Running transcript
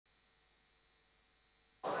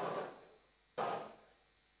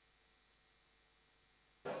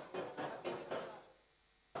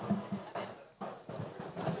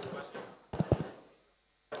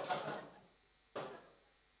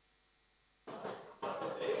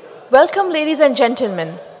Welcome, ladies and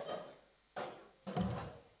gentlemen.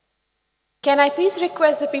 Can I please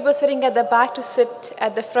request the people sitting at the back to sit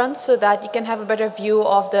at the front so that you can have a better view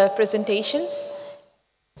of the presentations?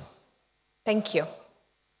 Thank you.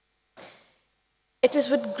 It is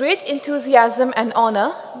with great enthusiasm and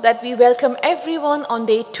honor that we welcome everyone on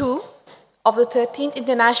day 2 of the 13th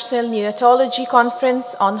International Neonatology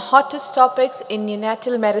Conference on Hottest Topics in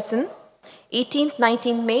Neonatal Medicine,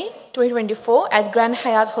 18th-19th May 2024 at Grand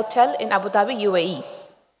Hyatt Hotel in Abu Dhabi, UAE.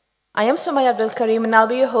 I am Sumaya Abdul Karim and I'll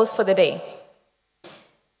be your host for the day.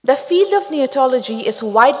 The field of neonatology is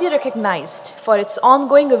widely recognized for its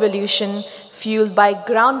ongoing evolution, fueled by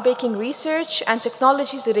groundbreaking research and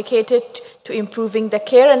technologies dedicated to improving the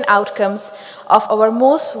care and outcomes of our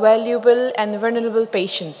most valuable and vulnerable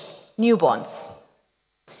patients, newborns.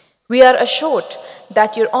 We are assured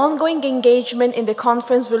that your ongoing engagement in the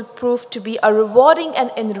conference will prove to be a rewarding and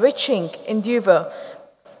enriching endeavor,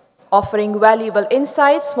 offering valuable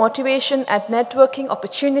insights, motivation, and networking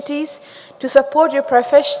opportunities to support your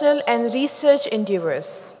professional and research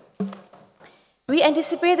endeavors. We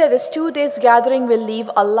anticipate that this 2 days gathering will leave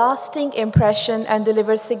a lasting impression and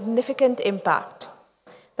deliver significant impact.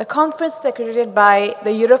 The conference is accredited by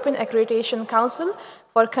the European Accreditation Council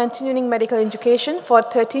for Continuing Medical Education for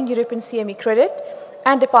 13 European CME credit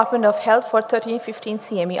and Department of Health for 13-15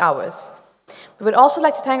 CME hours. We would also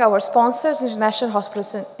like to thank our sponsors, International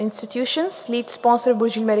Hospitals and Institutions, lead sponsor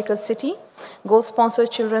Burj Al Medical City, gold sponsor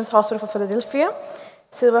Children's Hospital for Philadelphia,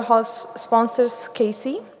 silver sponsors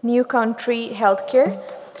Casey, New Country Healthcare,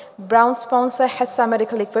 brown sponsor Hessa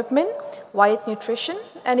Medical Equipment, Wyatt Nutrition,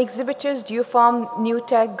 and exhibitors Dufarm,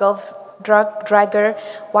 Newtech, Gulf Drug, Dragger,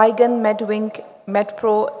 Wigan, Medwing,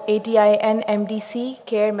 MedPro, ADIN, MDC,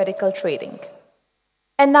 Care Medical Trading.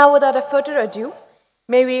 And now, without further ado,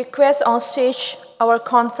 may we request on stage our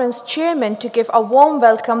conference chairman to give a warm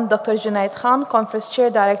welcome, Dr. Junaid Khan, Conference Chair,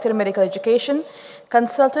 Director of Medical Education,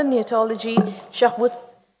 Consultant Neonatology, Shahbut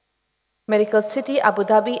Medical City, Abu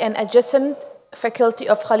Dhabi, and adjacent faculty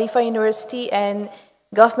of Khalifa University and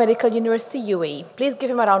Gulf Medical University, UAE. Please give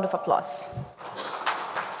him a round of applause.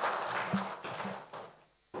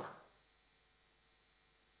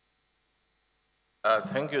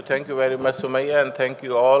 Thank you very much, Sumaya, and thank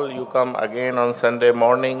you all. You come again on Sunday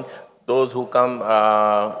morning. Those who come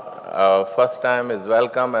first time is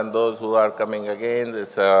welcome, and those who are coming again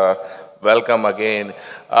is welcome again.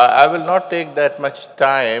 I will not take that much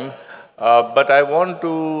time, but I want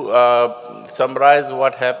to summarize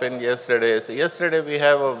what happened yesterday. So yesterday we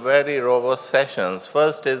have a very robust sessions.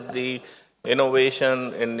 First is the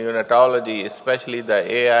innovation in neonatology, especially the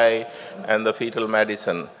AI and the fetal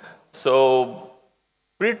medicine. So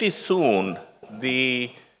pretty soon,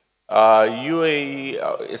 the UAE,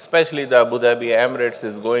 especially the Abu Dhabi Emirates,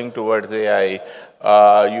 is going towards AI.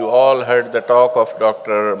 You all heard the talk of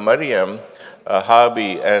Dr. Mariam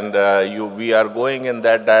Harbi, and we are going in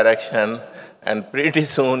that direction. And pretty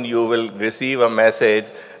soon, you will receive a message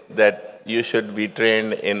that you should be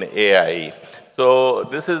trained in AI. So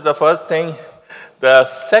this is the first thing. The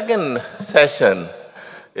second session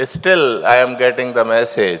is still, I am getting the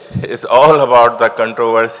message. It's all about the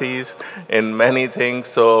controversies in many things.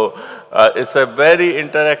 So it's a very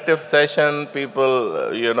interactive session.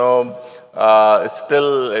 People,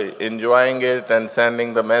 still enjoying it and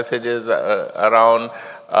sending the messages around.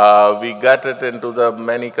 We got it into the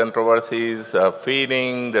many controversies,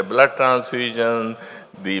 feeding, the blood transfusion,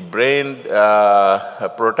 the brain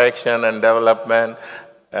protection and development,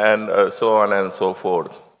 and so on and so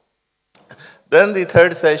forth. Then the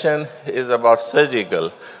third session is about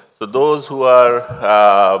surgical. So those who are,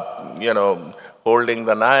 holding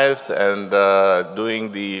the knives and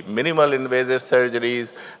doing the minimal invasive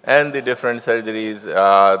surgeries and the different surgeries,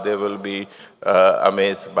 they will be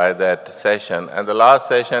amazed by that session. And the last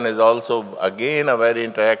session is also, again, a very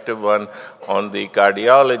interactive one on the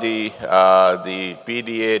cardiology, the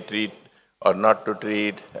PDA, treat or not to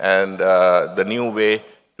treat, and the new way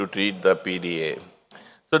to treat the PDA.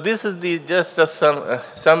 So this is just a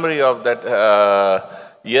summary of that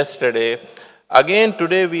yesterday. Again,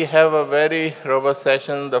 today we have a very robust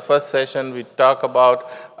session. The first session we talk about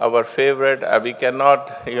our favorite. We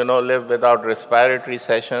cannot, live without respiratory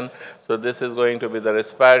session. So this is going to be the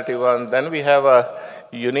respiratory one. Then we have a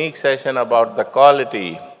unique session about the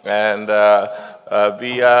quality, and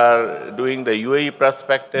we are doing the UAE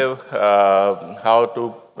perspective, how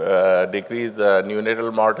to decrease the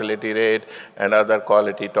neonatal mortality rate and other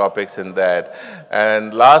quality topics in that.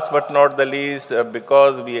 And last but not the least,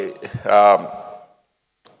 because we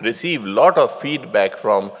receive a lot of feedback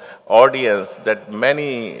from audience that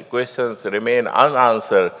many questions remain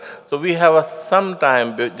unanswered. So we have some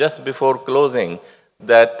time just before closing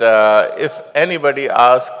that if anybody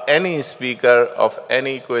asks any speaker of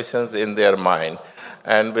any questions in their mind.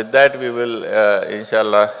 And with that, we will,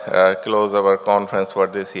 inshallah, close our conference for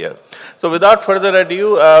this year. So without further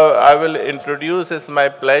ado, I will introduce, it's my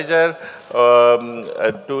pleasure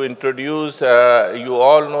to introduce, you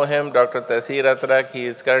all know him, Dr. Taseer Atrak. He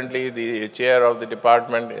is currently the chair of the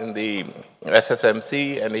department in the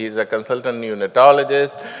SSMC, and he is a consultant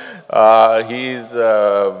neonatologist. He is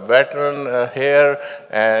a veteran here,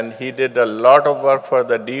 and he did a lot of work for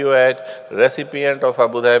the DOH, recipient of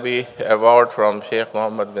Abu Dhabi Award from Sheikh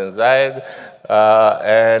Mohammed bin Zayed,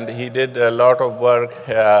 and he did a lot of work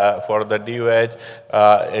for the DOH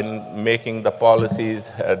in making the policies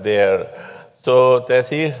there. So,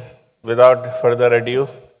 Taseer, without further ado,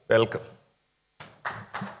 welcome.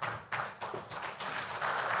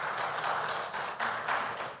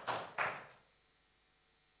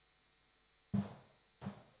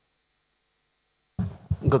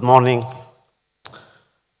 Good morning.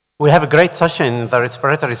 We have a great session. The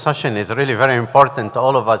respiratory session is really very important to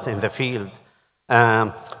all of us in the field.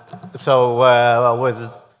 With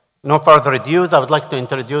no further ado, I would like to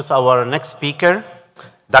introduce our next speaker,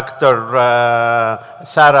 Dr.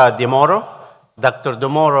 Sarah DeMoro. Dr.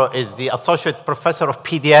 DeMoro is the Associate Professor of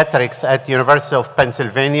Pediatrics at the University of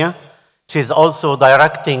Pennsylvania. She's also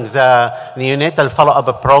directing the neonatal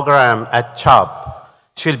follow-up program at CHOP.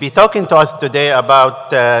 She'll be talking to us today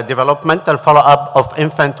about developmental follow-up of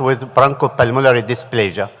infant with bronchopulmonary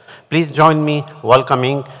dysplasia. Please join me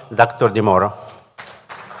welcoming Dr. DeMoro.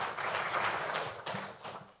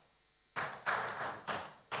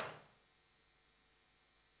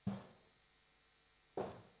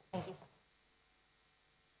 Thank you.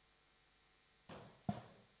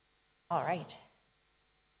 All right.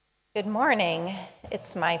 Good morning.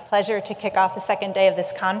 It's my pleasure to kick off the second day of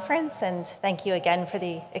this conference, and thank you again for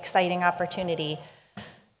the exciting opportunity.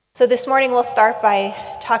 So this morning we'll start by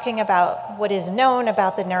talking about what is known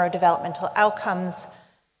about the neurodevelopmental outcomes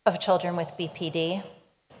of children with BPD.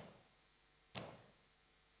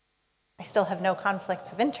 I still have no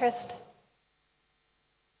conflicts of interest.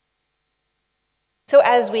 So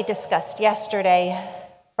as we discussed yesterday,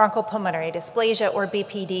 bronchopulmonary dysplasia, or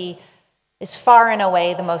BPD, is far and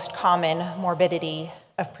away the most common morbidity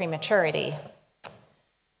of prematurity.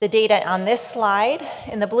 The data on this slide,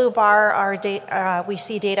 in the blue bar, we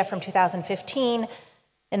see data from 2015.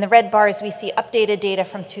 In the red bars, we see updated data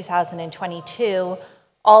from 2022.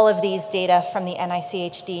 All of these data from the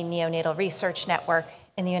NICHD Neonatal Research Network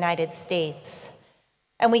in the United States.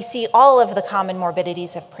 And we see all of the common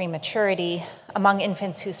morbidities of prematurity among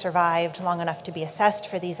infants who survived long enough to be assessed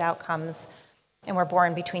for these outcomes and were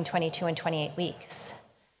born between 22 and 28 weeks.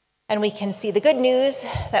 And we can see the good news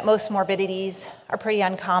that most morbidities are pretty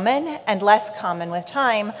uncommon and less common with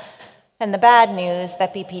time, and the bad news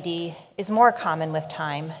that BPD is more common with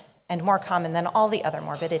time and more common than all the other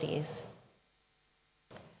morbidities.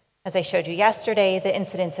 As I showed you yesterday, the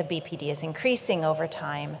incidence of BPD is increasing over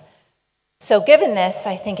time. So given this,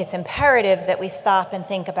 I think it's imperative that we stop and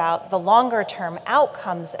think about the longer-term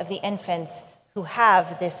outcomes of the infants who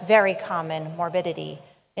have this very common morbidity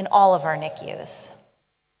in all of our NICUs.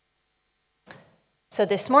 So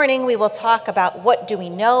this morning, we will talk about what do we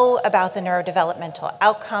know about the neurodevelopmental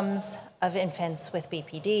outcomes of infants with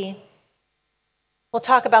BPD. We'll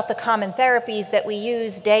talk about the common therapies that we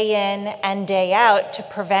use day in and day out to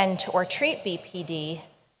prevent or treat BPD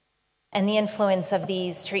and the influence of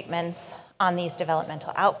these treatments on these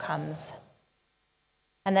developmental outcomes.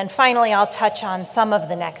 And then finally, I'll touch on some of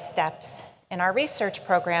the next steps in our research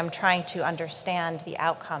program trying to understand the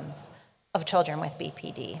outcomes of children with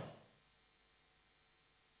BPD.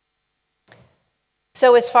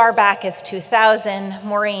 So as far back as 2000,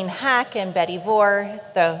 Maureen Hack and Betty Vore,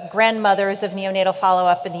 the grandmothers of neonatal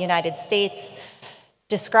follow-up in the United States,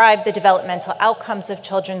 described the developmental outcomes of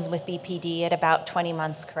children with BPD at about 20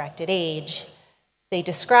 months corrected age. They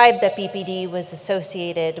described that BPD was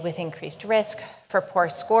associated with increased risk for poor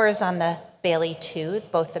scores on the Bayley-2,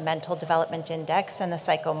 both the Mental Development Index and the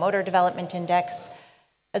Psychomotor Development Index,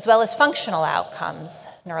 as well as functional outcomes,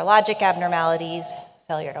 neurologic abnormalities,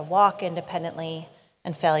 failure to walk independently,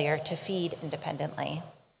 and failure to feed independently.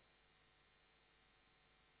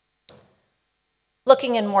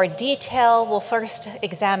 Looking in more detail, we'll first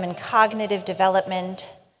examine cognitive development.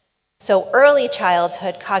 So early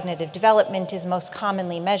childhood cognitive development is most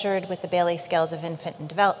commonly measured with the Bayley scales of infant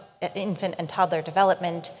and toddler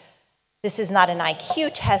development. This is not an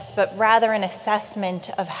IQ test, but rather an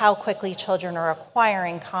assessment of how quickly children are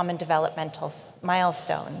acquiring common developmental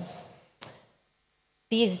milestones.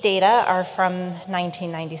 These data are from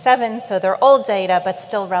 1997, so they're old data, but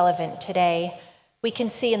still relevant today. We can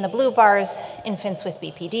see in the blue bars, infants with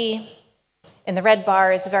BPD. In the red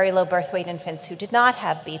bars, very low birth weight infants who did not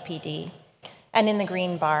have BPD. And in the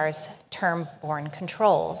green bars, term-born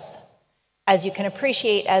controls. As you can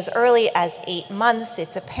appreciate, as early as 8 months,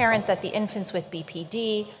 it's apparent that the infants with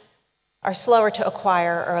BPD are slower to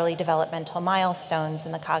acquire early developmental milestones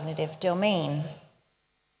in the cognitive domain.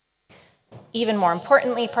 Even more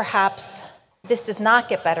importantly, perhaps, this does not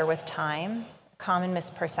get better with time, a common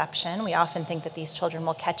misperception. We often think that these children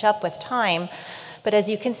will catch up with time, but as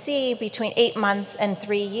you can see, between 8 months and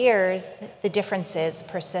 3 years, the differences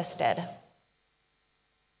persisted.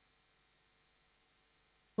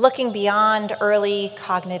 Looking beyond early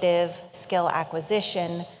cognitive skill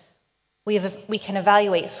acquisition, we can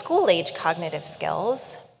evaluate school-age cognitive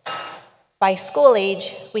skills. By school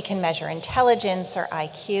age, we can measure intelligence or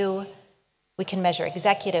IQ, we can measure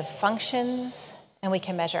executive functions, and we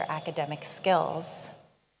can measure academic skills.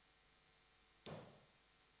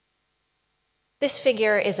 This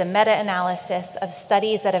figure is a meta-analysis of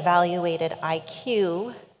studies that evaluated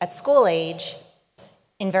IQ at school age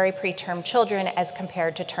in very preterm children as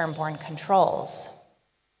compared to term-born controls.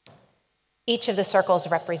 Each of the circles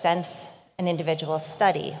represents an individual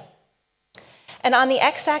study. And on the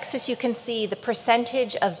x-axis, you can see the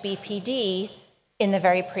percentage of BPD in the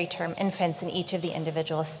very preterm infants in each of the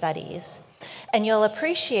individual studies. And you'll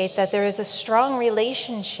appreciate that there is a strong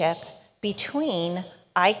relationship between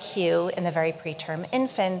IQ in the very preterm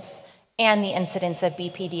infants and the incidence of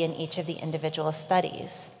BPD in each of the individual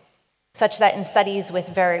studies, such that in studies with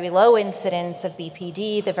very low incidence of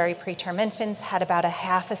BPD, the very preterm infants had about a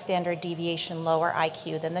half a standard deviation lower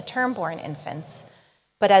IQ than the term-born infants.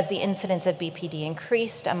 But as the incidence of BPD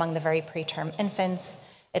increased among the very preterm infants,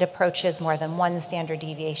 it approaches more than 1 standard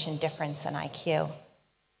deviation difference in IQ.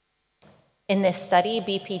 In this study,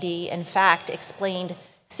 BPD, in fact, explained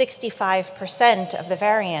 65% of the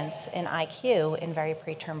variance in IQ in very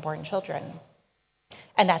preterm-born children.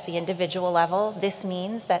 And at the individual level, this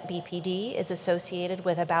means that BPD is associated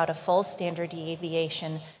with about a full standard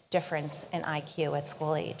deviation difference in IQ at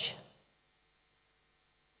school age.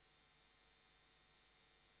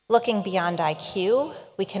 Looking beyond IQ,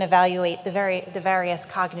 we can evaluate the various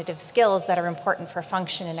cognitive skills that are important for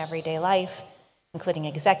function in everyday life, including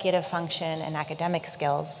executive function and academic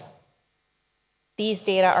skills. These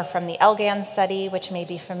data are from the ELGAN study, which may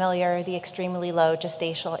be familiar, the extremely low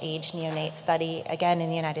gestational age neonate study, again in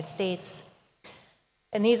the United States.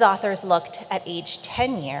 And these authors looked at age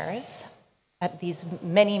 10 years, at these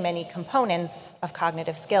many, many components of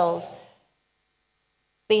cognitive skills,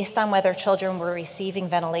 based on whether children were receiving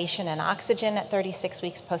ventilation and oxygen at 36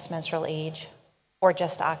 weeks postmenstrual age, or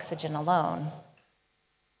just oxygen alone.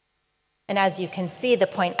 And as you can see, the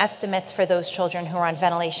point estimates for those children who are on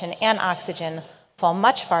ventilation and oxygen fall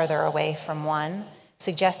much farther away from 1,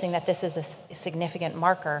 suggesting that this is a significant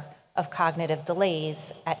marker of cognitive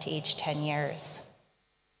delays at age 10 years.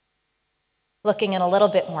 Looking in a little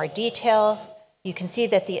bit more detail, you can see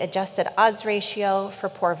that the adjusted odds ratio for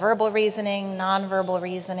poor verbal reasoning, nonverbal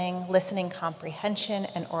reasoning, listening comprehension,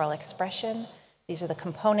 and oral expression, these are the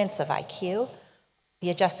components of IQ.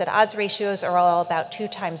 The adjusted odds ratios are all about 2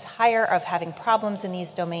 times higher of having problems in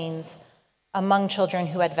these domains among children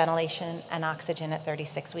who had ventilation and oxygen at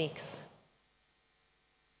 36 weeks.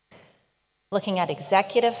 Looking at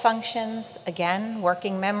executive functions, again,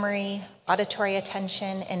 working memory, auditory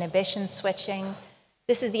attention, inhibition switching.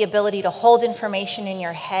 This is the ability to hold information in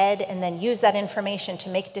your head and then use that information to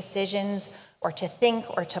make decisions or to think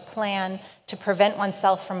or to plan, to prevent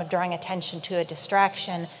oneself from drawing attention to a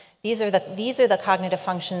distraction. These are the cognitive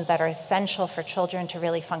functions that are essential for children to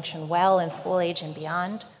really function well in school age and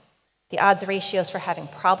beyond. The odds ratios for having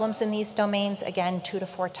problems in these domains, again, 2 to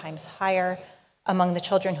 4 times higher among the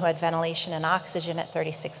children who had ventilation and oxygen at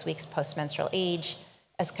 36 weeks postmenstrual age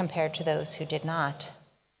as compared to those who did not.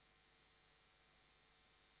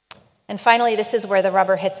 And finally, this is where the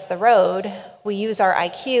rubber hits the road. We use our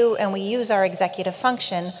IQ and we use our executive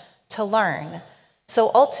function to learn.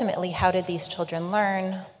 So ultimately, how did these children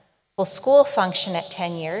learn? Well, school function at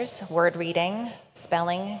 10 years, word reading,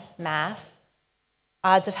 spelling, math.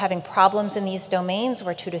 Odds of having problems in these domains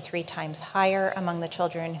were 2 to 3 times higher among the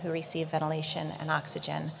children who received ventilation and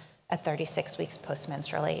oxygen at 36 weeks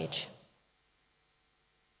postmenstrual age.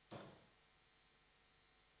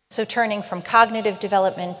 So turning from cognitive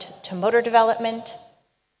development to motor development,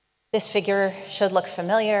 this figure should look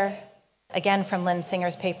familiar. again from Lynn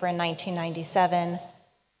Singer's paper in 1997,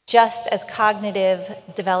 just as cognitive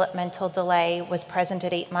developmental delay was present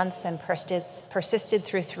at 8 months and persisted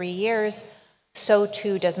through 3 years, so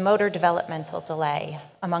too does motor developmental delay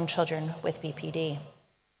among children with BPD.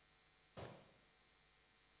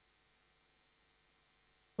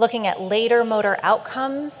 Looking at later motor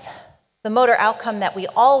outcomes, the motor outcome that we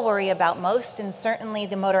all worry about most, and certainly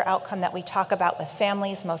the motor outcome that we talk about with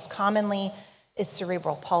families most commonly, is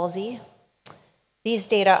cerebral palsy. These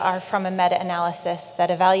data are from a meta-analysis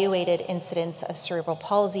that evaluated incidence of cerebral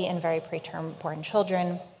palsy in very preterm-born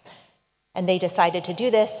children, and they decided to do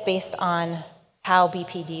this based on how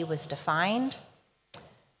BPD was defined.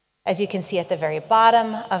 As you can see at the very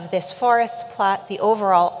bottom of this forest plot, the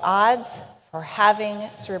overall odds for having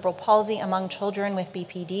cerebral palsy among children with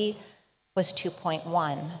BPD was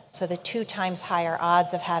 2.1, so the 2 times higher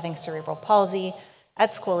odds of having cerebral palsy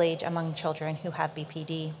at school age among children who have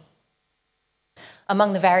BPD.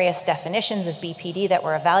 Among the various definitions of BPD that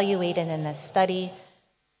were evaluated in this study,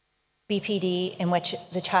 BPD in which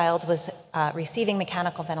the child was receiving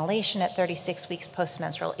mechanical ventilation at 36 weeks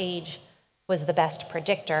postmenstrual age was the best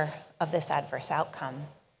predictor of this adverse outcome.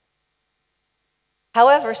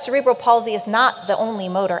 However, cerebral palsy is not the only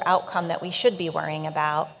motor outcome that we should be worrying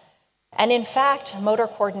about. And in fact, motor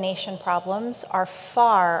coordination problems are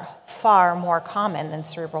far, far more common than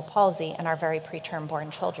cerebral palsy in our very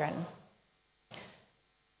preterm-born children.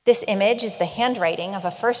 This image is the handwriting of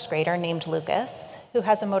a first grader named Lucas, who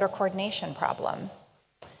has a motor coordination problem.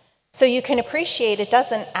 So you can appreciate it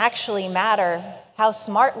doesn't actually matter how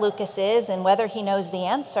smart Lucas is and whether he knows the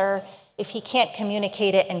answer if he can't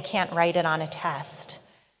communicate it and can't write it on a test.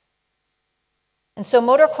 And so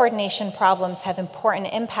motor coordination problems have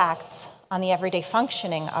important impacts on the everyday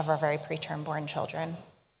functioning of our very preterm-born children.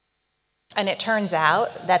 And it turns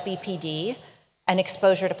out that BPD and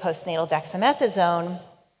exposure to postnatal dexamethasone,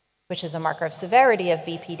 which is a marker of severity of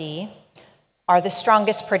BPD, are the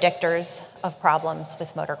strongest predictors of problems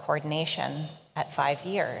with motor coordination at 5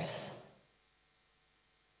 years.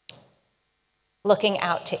 Looking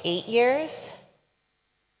out to 8 years,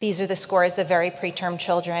 these are the scores of very preterm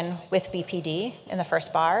children with BPD in the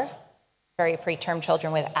first bar, very preterm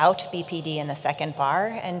children without BPD in the second bar,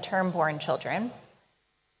 and term-born children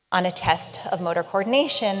on a test of motor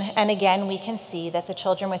coordination. And again, we can see that the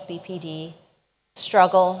children with BPD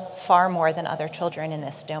struggle far more than other children in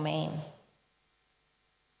this domain.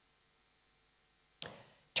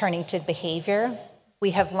 Turning to behavior,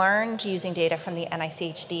 we have learned using data from the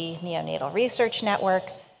NICHD Neonatal Research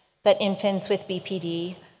Network that infants with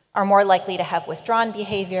BPD are more likely to have withdrawn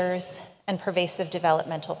behaviors and pervasive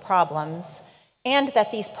developmental problems, and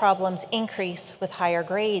that these problems increase with higher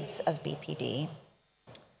grades of BPD.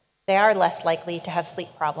 They are less likely to have sleep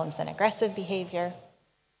problems and aggressive behavior.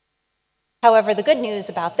 However, the good news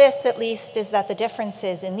about this, at least, is that the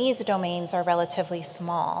differences in these domains are relatively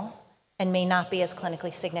small and may not be as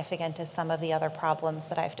clinically significant as some of the other problems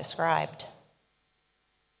that I've described.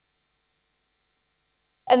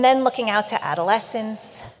 And then looking out to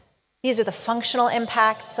adolescence, these are the functional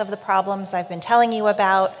impacts of the problems I've been telling you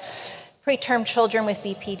about. Preterm children with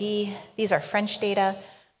BPD, these are French data.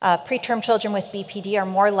 Preterm children with BPD are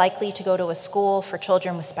more likely to go to a school for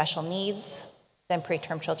children with special needs than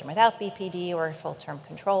preterm children without BPD or full-term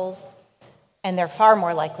controls, and they're far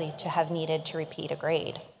more likely to have needed to repeat a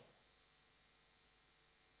grade.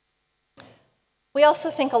 We also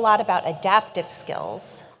think a lot about adaptive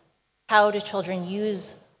skills. How do children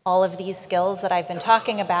use all of these skills that I've been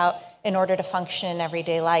talking about in order to function in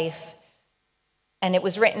everyday life? And it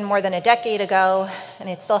was written more than a decade ago, and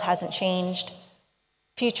it still hasn't changed.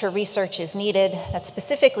 Future research is needed that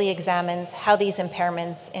specifically examines how these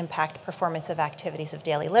impairments impact performance of activities of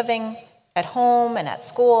daily living, at home and at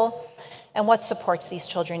school, and what supports these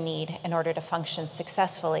children need in order to function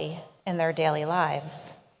successfully in their daily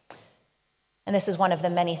lives. And this is one of the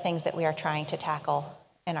many things that we are trying to tackle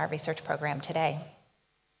in our research program today.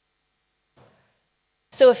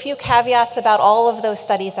 So a few caveats about all of those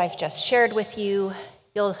studies I've just shared with you.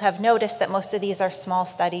 You'll have noticed that most of these are small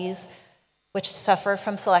studies which suffer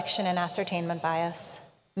from selection and ascertainment bias.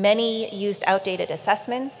 Many used outdated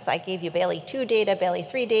assessments. I gave you Bailey 2 data, Bailey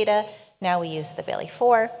 3 data. Now we use the Bailey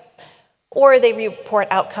 4. Or they report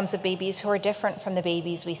outcomes of babies who are different from the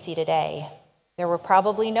babies we see today. There were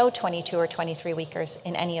probably no 22 or 23 weekers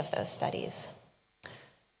in any of those studies.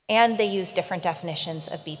 And they use different definitions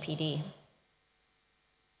of BPD.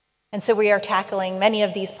 And so we are tackling many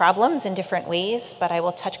of these problems in different ways, but I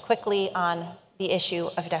will touch quickly on the issue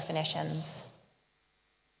of definitions.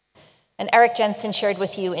 And Eric Jensen shared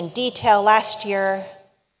with you in detail last year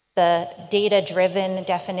the data-driven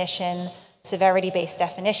definition, severity-based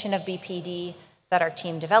definition of BPD that our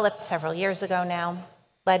team developed several years ago now,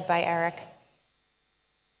 led by Eric.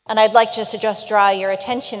 And I'd like just to draw your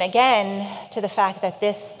attention again to the fact that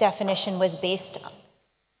this definition was based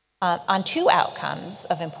on two outcomes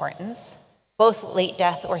of importance, both late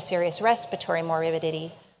death or serious respiratory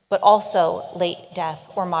morbidity, but also late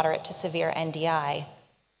death or moderate to severe NDI.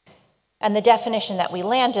 And the definition that we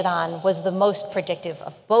landed on was the most predictive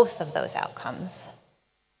of both of those outcomes.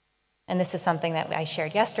 And this is something that I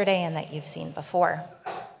shared yesterday and that you've seen before.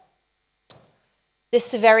 This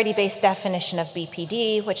severity-based definition of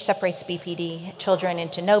BPD, which separates BPD children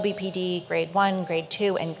into no BPD, grade 1, grade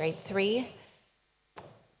 2, and grade 3,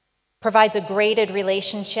 provides a graded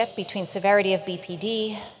relationship between severity of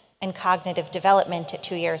BPD and cognitive development at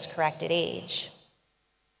 2 years corrected age,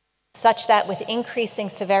 such that with increasing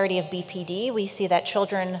severity of BPD, we see that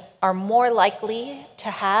children are more likely to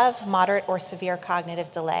have moderate or severe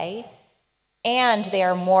cognitive delay, and they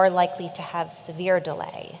are more likely to have severe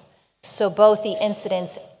delay. So both the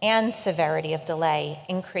incidence and severity of delay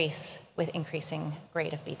increase with increasing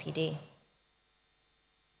grade of BPD.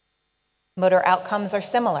 Motor outcomes are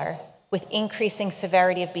similar. With increasing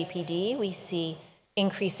severity of BPD, we see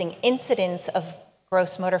increasing incidence of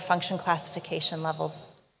gross motor function classification levels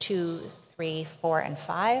 2, 3, 4, and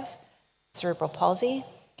 5, cerebral palsy,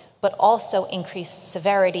 but also increased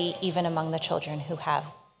severity even among the children who have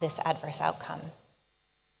this adverse outcome.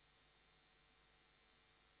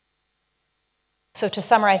 So to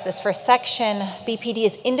summarize this first section, BPD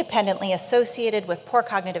is independently associated with poor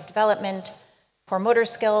cognitive development, poor motor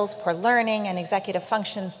skills, poor learning, and executive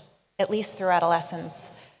function, at least through adolescence.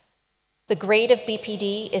 The grade of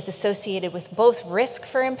BPD is associated with both risk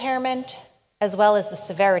for impairment as well as the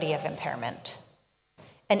severity of impairment.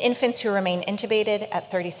 And infants who remain intubated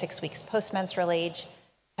at 36 weeks postmenstrual age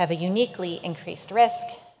have a uniquely increased risk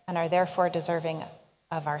and are therefore deserving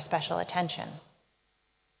of our special attention.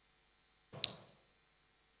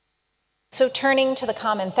 So turning to the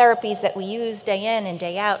common therapies that we use day in and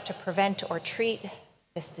day out to prevent or treat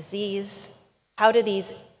this disease, how do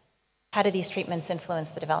these treatments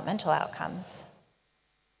influence the developmental outcomes?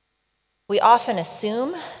 We often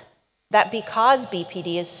assume that because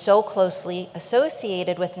BPD is so closely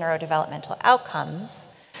associated with neurodevelopmental outcomes,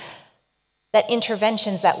 that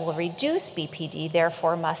interventions that will reduce BPD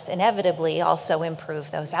therefore must inevitably also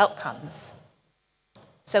improve those outcomes.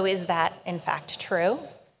 So is that in fact true?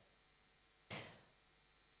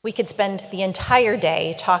 We could spend the entire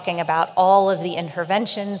day talking about all of the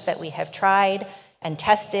interventions that we have tried and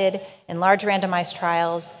tested in large randomized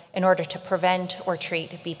trials in order to prevent or treat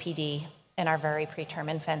BPD in our very preterm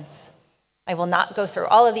infants. I will not go through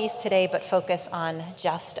all of these today, but focus on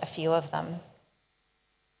just a few of them.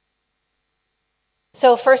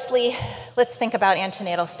 So firstly, let's think about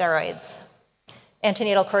antenatal steroids.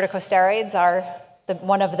 Antenatal corticosteroids are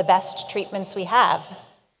one of the best treatments we have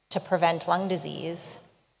to prevent lung disease.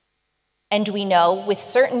 And we know with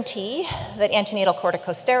certainty that antenatal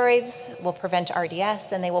corticosteroids will prevent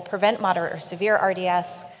RDS, and they will prevent moderate or severe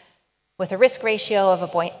RDS with a risk ratio of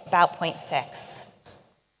about 0.6.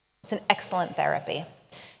 It's an excellent therapy.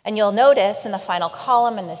 And you'll notice in the final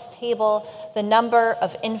column in this table, the number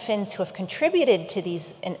of infants who have contributed to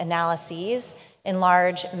these analyses in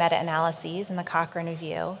large meta-analyses in the Cochrane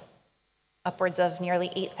Review. Upwards of nearly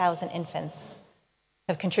 8,000 infants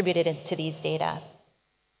have contributed to these data.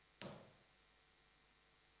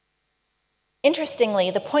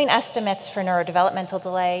 Interestingly, the point estimates for neurodevelopmental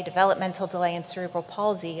delay, developmental delay, and cerebral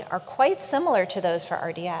palsy are quite similar to those for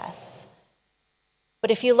RDS.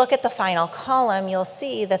 But if you look at the final column, you'll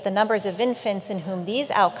see that the numbers of infants in whom these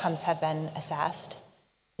outcomes have been assessed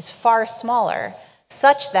is far smaller,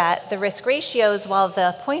 such that the risk ratios, while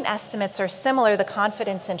the point estimates are similar, the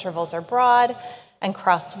confidence intervals are broad and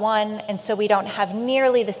cross one, and so we don't have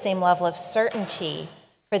nearly the same level of certainty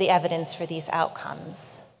for the evidence for these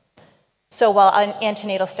outcomes. So while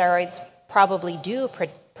antenatal steroids probably do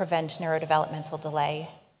prevent neurodevelopmental delay,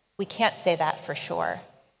 we can't say that for sure.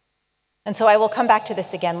 And so I will come back to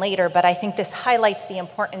this again later, but I think this highlights the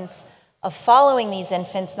importance of following these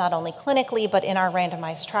infants not only clinically, but in our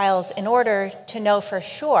randomized trials in order to know for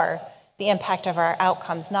sure the impact of our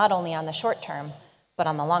outcomes, not only on the short term, but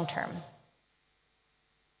on the long term.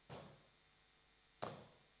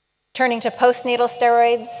 Turning to postnatal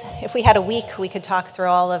steroids, if we had a week, we could talk through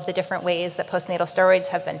all of the different ways that postnatal steroids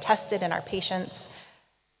have been tested in our patients.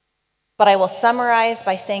 But I will summarize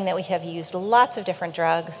by saying that we have used lots of different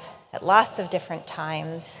drugs at lots of different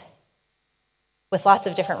times with lots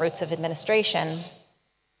of different routes of administration.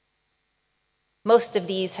 Most of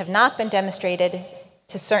these have not been demonstrated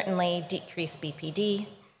to certainly decrease BPD.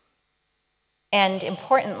 And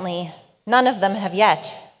importantly, none of them have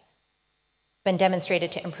yet been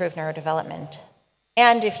demonstrated to improve neurodevelopment.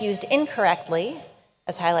 And if used incorrectly,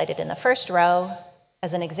 as highlighted in the first row,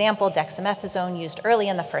 as an example, dexamethasone used early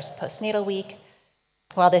in the first postnatal week,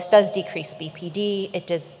 while this does decrease BPD,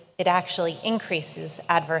 it actually increases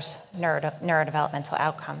adverse neurodevelopmental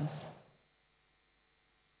outcomes.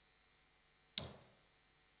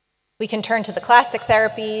 We can turn to the classic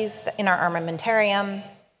therapies in our armamentarium.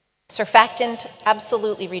 Surfactant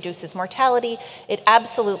absolutely reduces mortality. It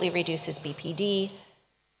absolutely reduces BPD.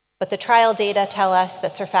 But the trial data tell us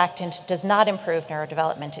that surfactant does not improve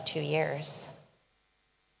neurodevelopment at 2 years.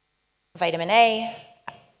 Vitamin A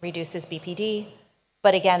reduces BPD,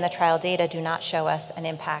 but again, the trial data do not show us an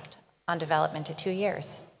impact on development at 2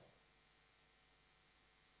 years.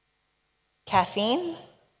 Caffeine.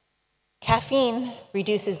 Caffeine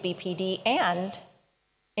reduces BPD and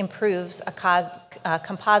improves a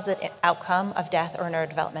composite outcome of death or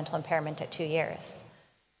neurodevelopmental impairment at 2 years.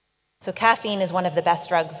 So caffeine is one of the best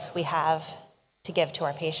drugs we have to give to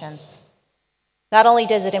our patients. Not only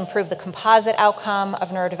does it improve the composite outcome of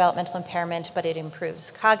neurodevelopmental impairment, but it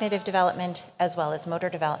improves cognitive development as well as motor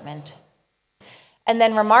development. And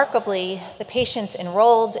then remarkably, the patients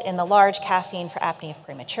enrolled in the large caffeine for apnea of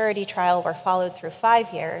prematurity trial were followed through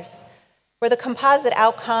 5 years, where the composite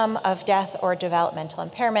outcome of death or developmental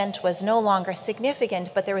impairment was no longer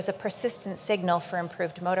significant, but there was a persistent signal for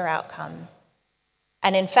improved motor outcome.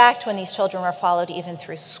 And in fact, when these children were followed even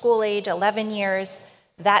through school age, 11 years,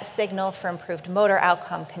 that signal for improved motor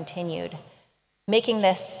outcome continued, making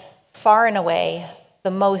this far and away the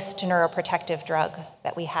most neuroprotective drug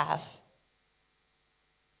that we have.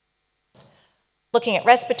 Looking at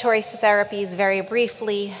respiratory therapies very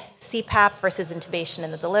briefly, CPAP versus intubation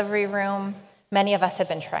in the delivery room. Many of us have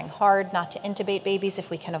been trying hard not to intubate babies if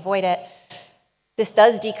we can avoid it. This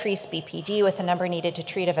does decrease BPD with a number needed to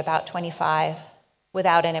treat of about 25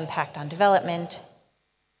 without an impact on development.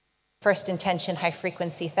 First intention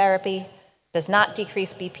high-frequency therapy does not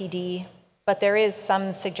decrease BPD, but there is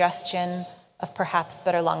some suggestion of perhaps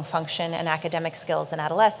better lung function and academic skills in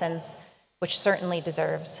adolescents, which certainly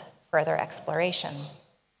deserves further exploration.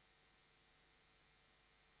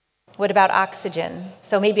 What about oxygen?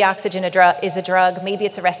 So maybe oxygen is a drug, maybe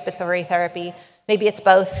it's a respiratory therapy, maybe it's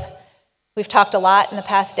both. We've talked a lot in the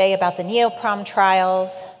past day about the NEOPROM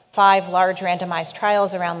trials, 5 large randomized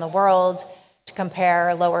trials around the world to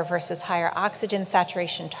compare lower versus higher oxygen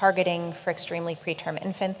saturation targeting for extremely preterm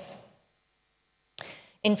infants.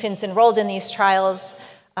 Infants enrolled in these trials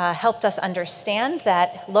helped us understand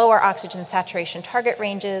that lower oxygen saturation target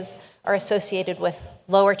ranges are associated with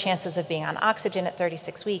lower chances of being on oxygen at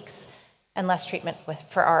 36 weeks and less treatment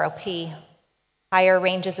for ROP, higher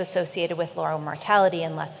ranges associated with lower mortality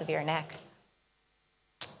and less severe NEC.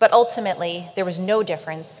 But ultimately, there was no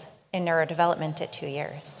difference in neurodevelopment at 2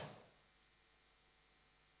 years.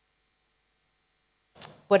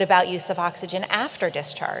 What about use of oxygen after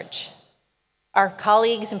discharge? Our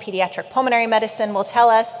colleagues in pediatric pulmonary medicine will tell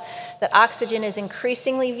us that oxygen is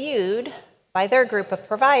increasingly viewed by their group of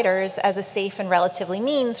providers as a safe and relatively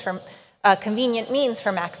convenient means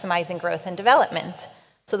for maximizing growth and development.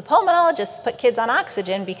 So the pulmonologists put kids on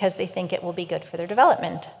oxygen because they think it will be good for their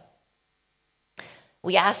development.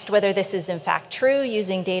 We asked whether this is in fact true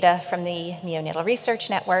using data from the Neonatal Research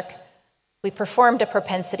Network. We performed a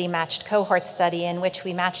propensity-matched cohort study in which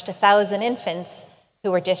we matched 1,000 infants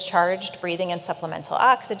who were discharged breathing in supplemental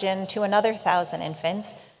oxygen to another 1,000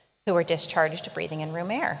 infants who were discharged breathing in room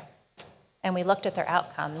air. And we looked at their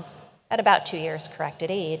outcomes at about 2 years corrected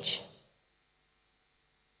age.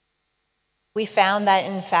 We found that,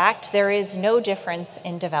 in fact, there is no difference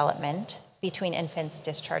in development between infants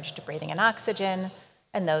discharged breathing in oxygen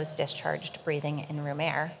and those discharged breathing in room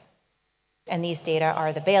air. And these data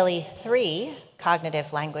are the Bailey 3,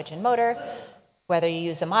 cognitive, language, and motor. Whether you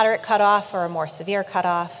use a moderate cutoff or a more severe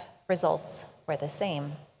cutoff, results were the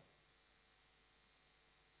same.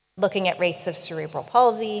 Looking at rates of cerebral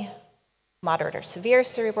palsy, moderate or severe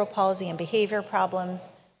cerebral palsy, and behavior problems,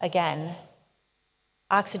 again,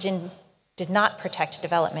 oxygen did not protect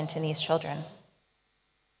development in these children.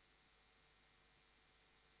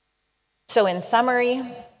 So in summary,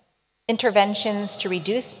 interventions to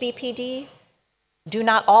reduce BPD do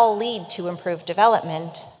not all lead to improved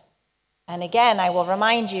development. And again, I will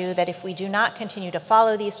remind you that if we do not continue to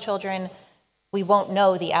follow these children, we won't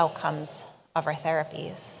know the outcomes of our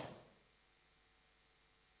therapies.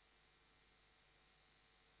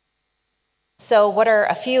 So what are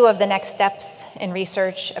a few of the next steps in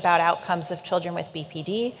research about outcomes of children with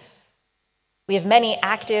BPD? We have many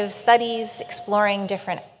active studies exploring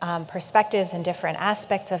different perspectives and different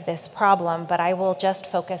aspects of this problem, but I will just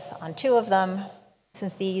focus on 2 of them,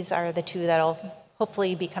 since these are the 2 that'll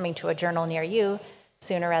hopefully be coming to a journal near you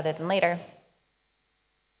sooner rather than later.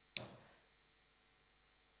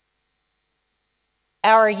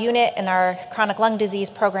 Our unit in our chronic lung disease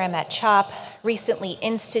program at CHOP recently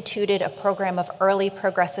instituted a program of early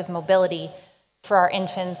progressive mobility for our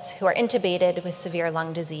infants who are intubated with severe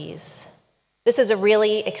lung disease. This is a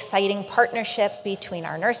really exciting partnership between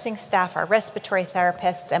our nursing staff, our respiratory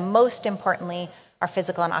therapists, and most importantly, our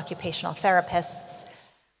physical and occupational therapists,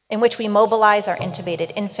 in which we mobilize our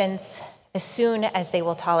intubated infants as soon as they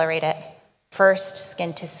will tolerate it. First,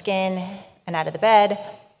 skin to skin and out of the bed.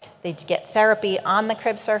 They get therapy on the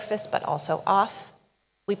crib surface, but also off.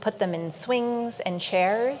 We put them in swings and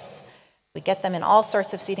chairs. We get them in all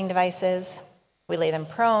sorts of seating devices. We lay them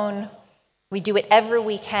prone. We do whatever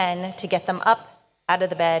we can to get them up, out of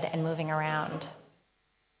the bed, and moving around.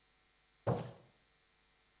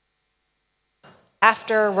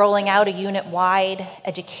 After rolling out a unit-wide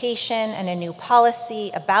education and a new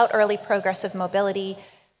policy about early progressive mobility,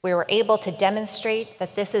 we were able to demonstrate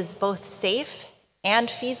that this is both safe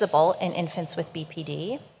and feasible in infants with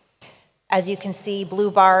BPD. As you can see,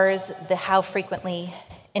 blue bars, how frequently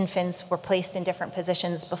infants were placed in different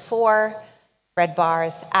positions before, red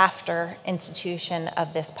bars after institution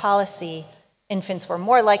of this policy. Infants were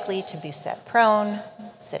more likely to be set prone,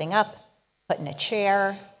 sitting up, put in a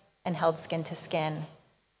chair, and held skin to skin.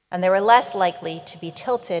 And they were less likely to be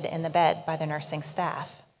tilted in the bed by the nursing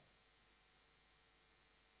staff.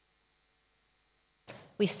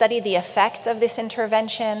 We studied the effect of this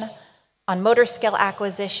intervention on motor skill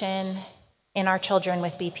acquisition in our children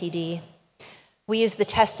with BPD. We use the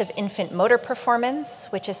test of infant motor performance,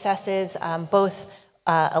 which assesses both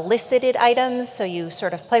elicited items, so you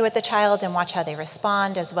sort of play with the child and watch how they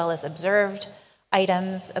respond, as well as observed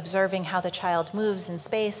items, observing how the child moves in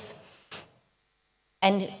space.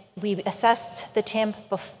 And we assessed the TIMP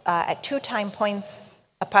at 2 time points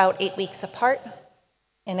about 8 weeks apart,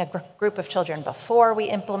 in a group of children before we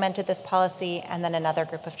implemented this policy, and then another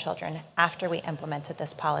group of children after we implemented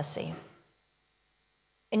this policy.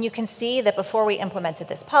 And you can see that before we implemented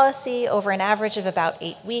this policy, over an average of about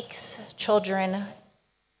 8 weeks, children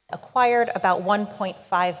acquired about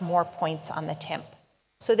 1.5 more points on the TIMP.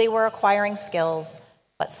 So they were acquiring skills,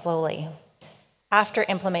 but slowly. After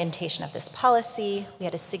implementation of this policy, we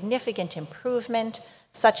had a significant improvement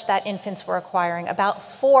such that infants were acquiring about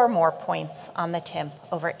 4 more points on the TIMP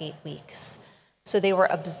over 8 weeks. So they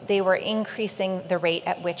were increasing the rate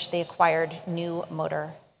at which they acquired new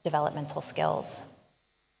motor developmental skills.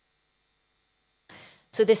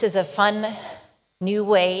 So this is a fun new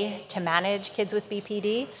way to manage kids with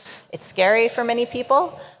BPD. It's scary for many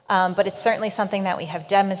people, but it's certainly something that we have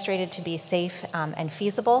demonstrated to be safe and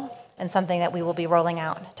feasible, and something that we will be rolling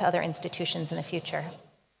out to other institutions in the future.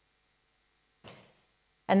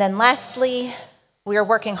 And then lastly, we are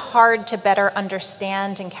working hard to better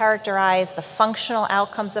understand and characterize the functional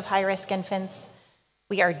outcomes of high-risk infants.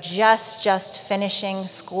 We are just finishing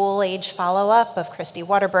school-age follow-up of Christy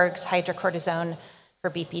Waterberg's hydrocortisone for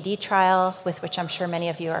BPD trial, with which I'm sure many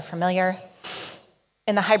of you are familiar.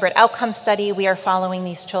 In the hybrid outcome study, we are following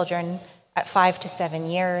these children at 5 to 7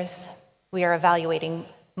 years. We are evaluating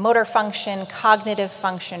motor function, cognitive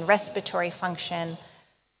function, respiratory function,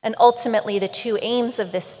 and ultimately the 2 aims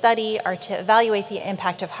of this study are to evaluate the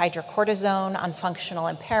impact of hydrocortisone on functional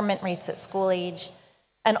impairment rates at school age,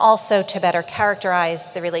 and also to better characterize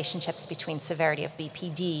the relationships between severity of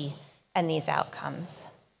BPD and these outcomes.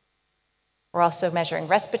 We're also measuring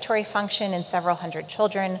respiratory function in several hundred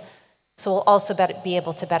children, so we'll also be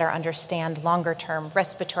able to better understand longer-term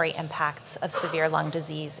respiratory impacts of severe lung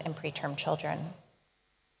disease in preterm children.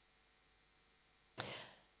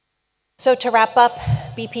 So to wrap up,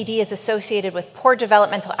 BPD is associated with poor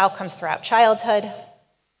developmental outcomes throughout childhood.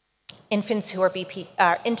 Infants who are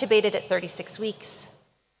intubated at 36 weeks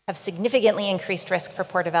have significantly increased risk for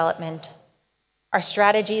poor development. Our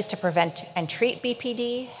strategies to prevent and treat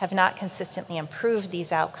BPD have not consistently improved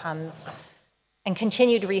these outcomes, and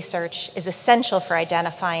continued research is essential for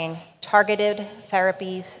identifying targeted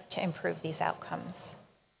therapies to improve these outcomes.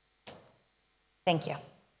 Thank you.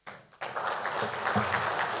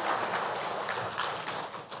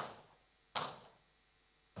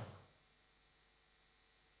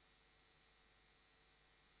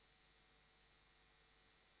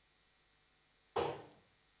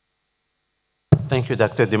 Thank you,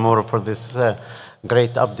 Dr. DeMoro, for this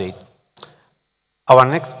great update. Our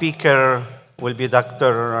next speaker will be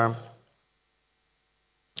Dr.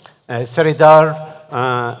 Sridhar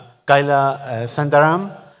Kaila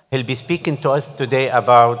Sundaram. He'll be speaking to us today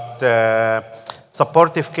about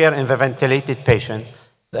supportive care in the ventilated patient.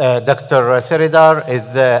 Dr. Seridar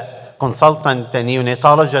is a consultant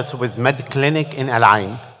neonatologist with MedClinic in Al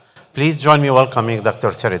Ain. Please join me welcoming Dr.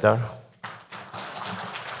 Seridar.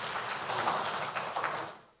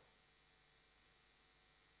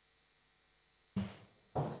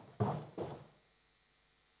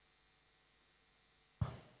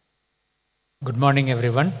 Good morning,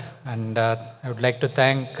 everyone. And I would like to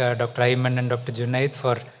thank Dr. Ayman and Dr. Junaid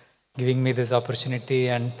for giving me this opportunity.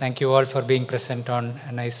 And thank you all for being present on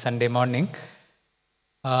a nice Sunday morning.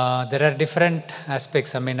 There are different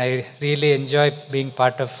aspects. I mean, I really enjoy being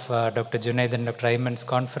part of Dr. Junaid and Dr. Ayman's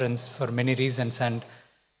conference for many reasons. And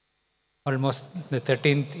almost the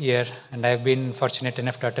 13th year, and I've been fortunate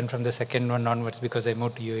enough to attend from the second one onwards because I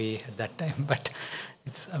moved to UAE at that time. But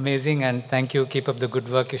it's amazing, and thank you. Keep up the good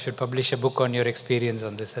work. You should publish a book on your experience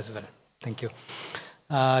on this as well. Thank you.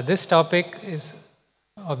 This topic is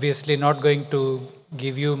obviously not going to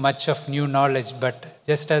give you much of new knowledge, but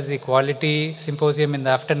just as the quality symposium in the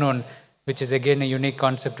afternoon, which is again a unique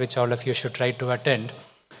concept which all of you should try to attend.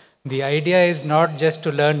 The idea is not just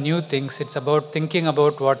to learn new things, it's about thinking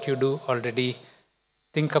about what you do already.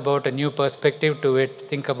 Think about a new perspective to it,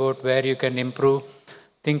 think about where you can improve,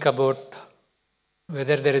 think about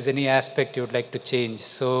whether there is any aspect you would like to change.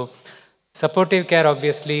 So supportive care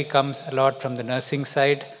obviously comes a lot from the nursing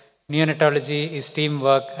side. Neonatology is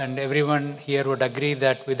teamwork, and everyone here would agree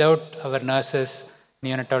that without our nurses,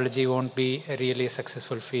 neonatology won't be a really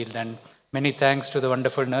successful field. And many thanks to the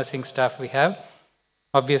wonderful nursing staff we have.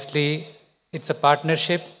 Obviously, it's a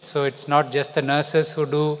partnership, so it's not just the nurses who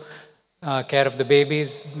do care of the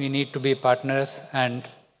babies. We need to be partners, and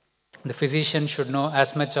the physician should know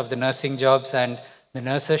as much of the nursing jobs, and the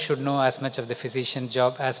nurses should know as much of the physician's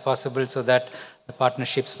job as possible so that the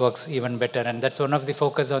partnerships works even better. And that's one of the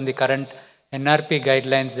focus on the current NRP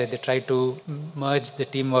guidelines, that they try to merge the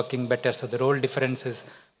team working better. So the role difference is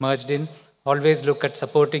merged in. Always look at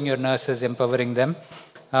supporting your nurses, empowering them.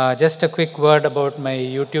 Just a quick word about my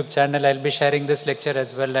YouTube channel. I'll be sharing this lecture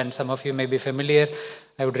as well, and some of you may be familiar.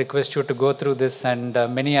 I would request you to go through this, and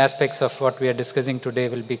many aspects of what we are discussing today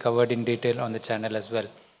will be covered in detail on the channel as well.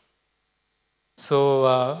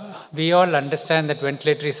 So we all understand that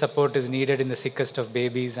ventilatory support is needed in the sickest of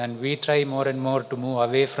babies, and we try more and more to move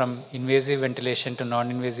away from invasive ventilation to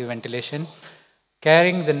non-invasive ventilation.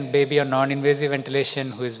 Carrying the baby on non-invasive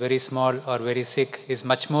ventilation who is very small or very sick is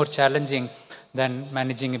much more challenging than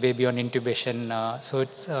managing a baby on intubation. So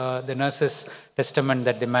it's the nurse's testament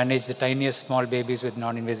that they manage the tiniest small babies with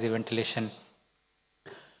non-invasive ventilation.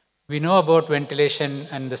 We know about ventilation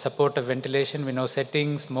and the support of ventilation. We know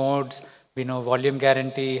settings, modes, we know volume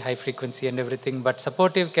guarantee, high frequency and everything, but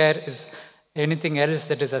supportive care is anything else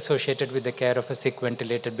that is associated with the care of a sick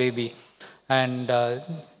ventilated baby. And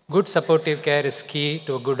good supportive care is key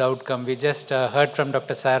to a good outcome. We just heard from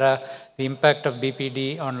Dr. Sarah the impact of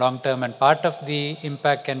BPD on long term, and part of the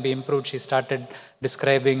impact can be improved. She started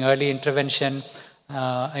describing early intervention.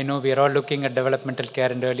 I know we are all looking at developmental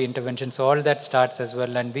care and early intervention, so all that starts as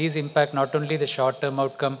well. And these impact not only the short-term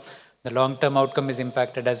outcome, the long-term outcome is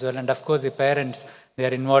impacted as well. And of course, the parents, they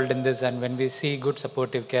are involved in this. And when we see good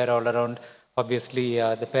supportive care all around, obviously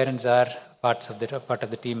the parents are part of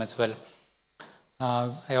the team as well.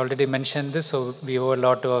 I already mentioned this, so we owe a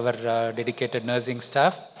lot to our dedicated nursing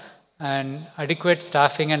staff. And adequate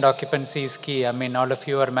staffing and occupancy is key. I mean, all of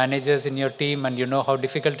you are managers in your team, and you know how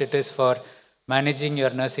difficult it is for managing your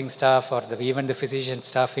nursing staff or even the physician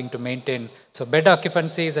staffing to maintain. So bed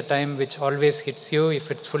occupancy is a time which always hits you. If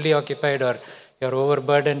it's fully occupied or you're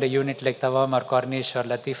overburdened, a unit like Tawam or Cornish or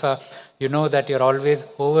Latifa, you know that you're always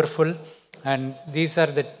overfull. And these are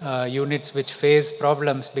the units which face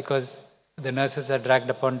problems because the nurses are dragged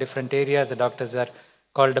upon different areas, the doctors are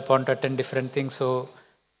called upon to attend different things. So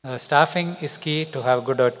staffing is key to have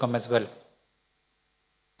good outcome as well.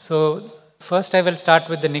 So first I will start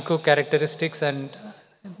with the NICU characteristics, and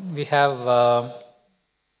we have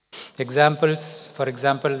examples. For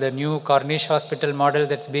example, the new Cornish Hospital model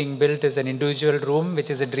that's being built is an individual room, which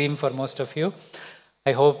is a dream for most of you.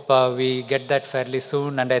 I hope we get that fairly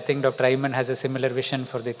soon, and I think Dr. Ayman has a similar vision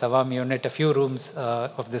for the Tawam unit, a few rooms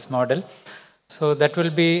of this model. So that will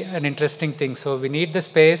be an interesting thing. So we need the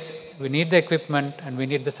space, we need the equipment, and we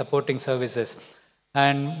need the supporting services.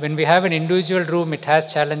 And when we have an individual room, it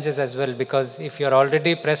has challenges as well, because if you're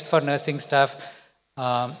already pressed for nursing staff,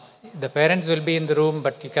 the parents will be in the room,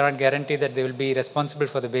 but you cannot guarantee that they will be responsible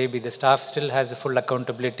for the baby. The staff still has a full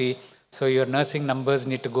accountability. So your nursing numbers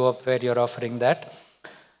need to go up where you're offering that.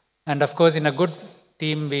 And of course, in a good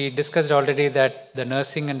team, we discussed already that the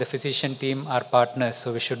nursing and the physician team are partners,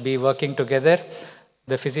 so we should be working together.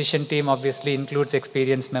 The physician team obviously includes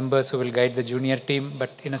experienced members who will guide the junior team,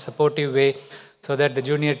 but in a supportive way, so that the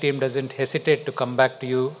junior team doesn't hesitate to come back to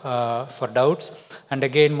you for doubts. And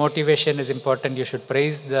again, motivation is important. You should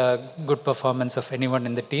praise the good performance of anyone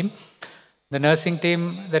in the team. The nursing team,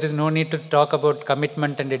 there is no need to talk about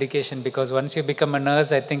commitment and dedication, because once you become a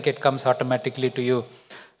nurse, I think it comes automatically to you.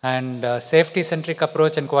 And safety-centric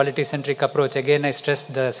approach and quality-centric approach, again, I stressed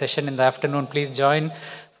the session in the afternoon. Please join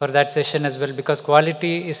for that session as well, because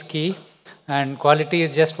quality is key. And quality is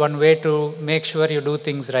just one way to make sure you do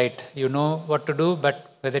things right. You know what to do, but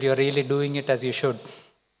whether you're really doing it as you should.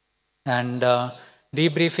 And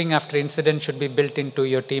debriefing after incident should be built into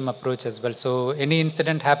your team approach as well. So any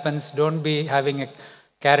incident happens, don't be having a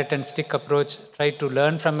carrot and stick approach. Try to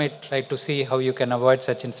learn from it, try to see how you can avoid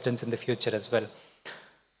such incidents in the future as well.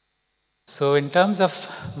 So in terms of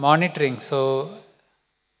monitoring, so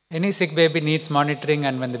any sick baby needs monitoring,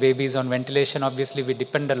 and when the baby is on ventilation, obviously we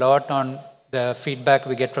depend a lot on the feedback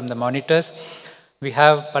we get from the monitors. We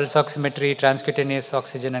have pulse oximetry, transcutaneous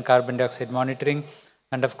oxygen and carbon dioxide monitoring,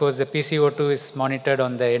 and of course the PCO2 is monitored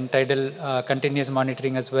on the end-tidal continuous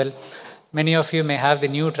monitoring as well. Many of you may have the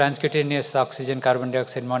new transcutaneous oxygen carbon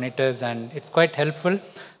dioxide monitors, and it's quite helpful,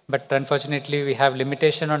 but unfortunately we have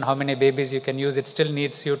limitation on how many babies you can use. It still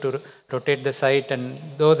needs you to rotate the site, and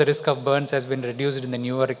though the risk of burns has been reduced in the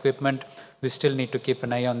newer equipment, we still need to keep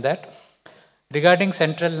an eye on that. Regarding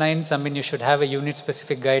central lines, I mean, you should have a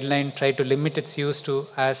unit-specific guideline, try to limit its use to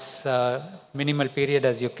as minimal period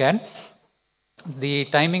as you can. The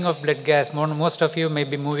timing of blood gas, most of you may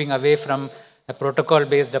be moving away from a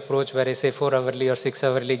protocol-based approach where I say 4-hourly or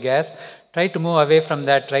 6-hourly gas. Try to move away from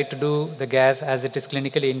that, try to do the gas as it is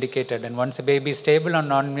clinically indicated. And once a baby is stable on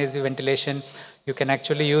non-invasive ventilation, you can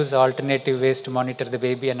actually use alternative ways to monitor the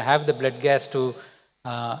baby and have the blood gas to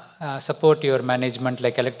support your management,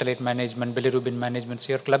 like electrolyte management, bilirubin management.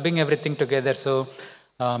 So you're clubbing everything together. So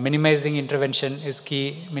minimizing intervention is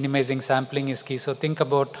key, minimizing sampling is key. So think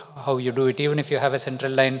about how you do it. Even if you have a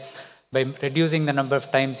central line, by reducing the number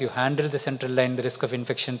of times you handle the central line, the risk of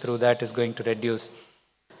infection through that is going to reduce.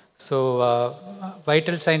 So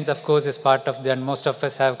vital signs, of course, is part of the, and most of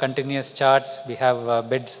us have continuous charts. We have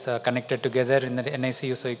beds connected together in the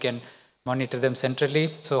NICU, so you can monitor them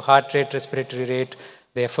centrally. So heart rate, respiratory rate,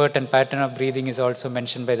 the effort and pattern of breathing is also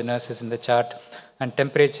mentioned by the nurses in the chart. And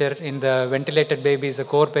temperature in the ventilated babies, the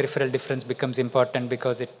core peripheral difference becomes important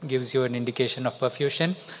because it gives you an indication of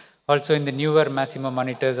perfusion. Also in the newer Masimo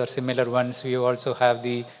monitors or similar ones, you also have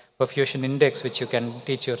the perfusion index, which you can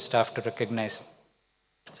teach your staff to recognize.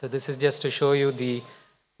 So this is just to show you the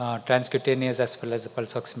transcutaneous as well as the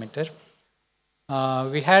pulse oximeter.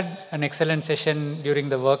 We had an excellent session during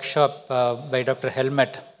the workshop by Dr.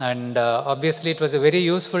 Helmet, and obviously it was a very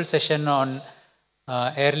useful session on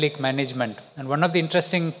air leak management. And one of the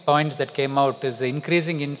interesting points that came out is the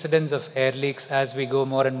increasing incidence of air leaks as we go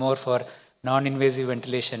more and more for non-invasive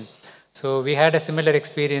ventilation. So we had a similar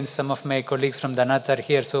experience. Some of my colleagues from Danath are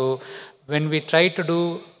here. So when we try to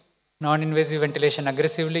do non-invasive ventilation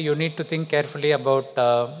aggressively, you need to think carefully about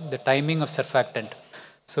the timing of surfactant.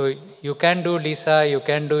 So you can do LISA, you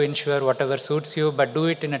can do Ensure, whatever suits you, but do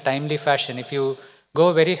it in a timely fashion. If you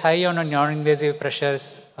go very high on non-invasive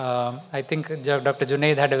pressures, I think Dr.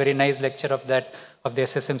 Junaid had a very nice lecture of that, of the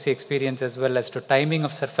SSMC experience as well as to timing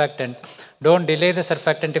of surfactant. Don't delay the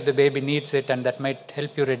surfactant if the baby needs it, and that might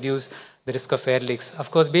help you reduce the risk of air leaks.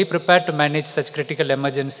 Of course, be prepared to manage such critical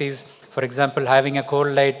emergencies. For example, having a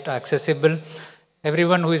cold light accessible.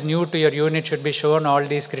 Everyone who is new to your unit should be shown all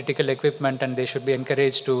these critical equipment, and they should be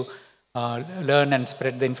encouraged to learn and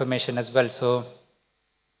spread the information as well. So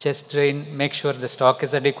chest drain, make sure the stock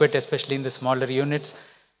is adequate, especially in the smaller units.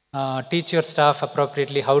 Teach your staff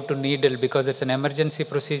appropriately how to needle, because it's an emergency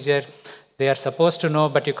procedure. They are supposed to know,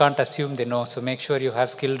 but you can't assume they know. So make sure you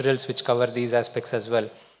have skill drills which cover these aspects as well.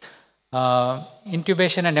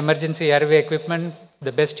 Intubation and emergency airway equipment,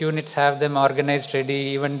 the best units have them organized, ready.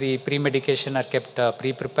 Even the pre-medication are kept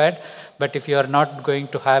pre-prepared. But if you are not going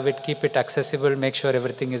to have it, keep it accessible. Make sure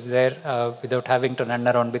everything is there without having to run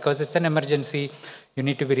around, because it's an emergency. You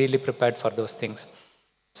need to be really prepared for those things.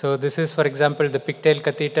 So this is, for example, the pigtail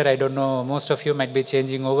catheter. I don't know, most of you might be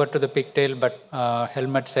changing over to the pigtail, but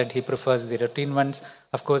Helmut said he prefers the routine ones.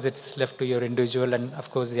 Of course, it's left to your individual, and of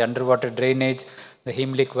course, the underwater drainage, the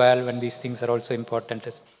Heimlich valve, and these things are also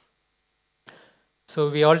important. So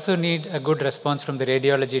we also need a good response from the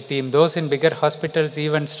radiology team. Those in bigger hospitals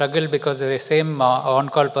even struggle because the same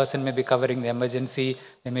on-call person may be covering the emergency,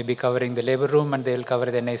 they may be covering the labor room, and they will cover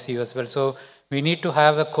the NICU as well. So we need to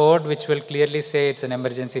have a code which will clearly say it's an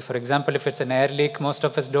emergency. For example, if it's an air leak, most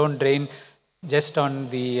of us don't drain just on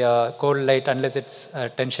the cold light unless it's a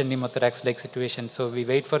tension pneumothorax-like situation. So we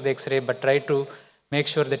wait for the X-ray, but try to make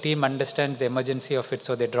sure the team understands the emergency of it,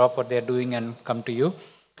 so they drop what they're doing and come to you.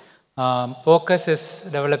 POCUS is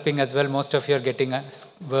developing as well. Most of you are getting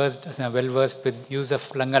well-versed with use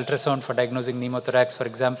of lung ultrasound for diagnosing pneumothorax, for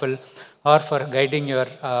example, or for guiding your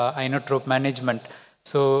inotrope management.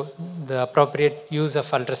 So the appropriate use of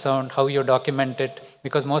ultrasound, how you document it,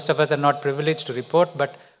 because most of us are not privileged to report,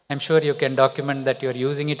 but I'm sure you can document that you're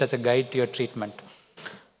using it as a guide to your treatment.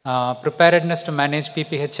 Preparedness to manage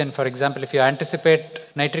PPHN, for example, if you anticipate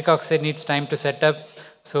nitric oxide needs time to set up,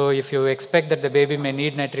 so if you expect that the baby may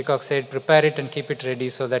need nitric oxide, prepare it and keep it ready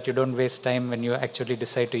so that you don't waste time when you actually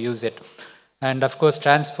decide to use it. And of course,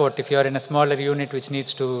 transport. If you are in a smaller unit which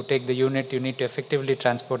needs to take the unit, you need to effectively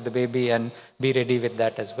transport the baby and be ready with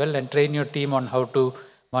that as well. And train your team on how to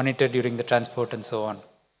monitor during the transport and so on.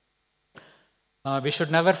 We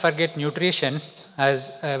should never forget nutrition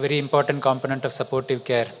as a very important component of supportive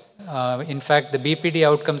care. In fact, the BPD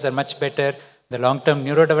outcomes are much better. The long-term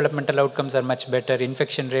neurodevelopmental outcomes are much better.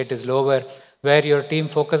 Infection rate is lower, where your team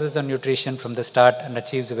focuses on nutrition from the start and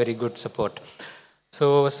achieves a very good support.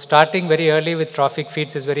 So starting very early with trophic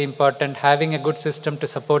feeds is very important. Having a good system to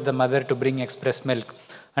support the mother to bring express milk.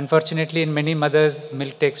 Unfortunately, in many mothers,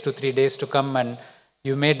 milk takes 2 to 3 days to come, and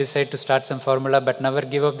you may decide to start some formula, but never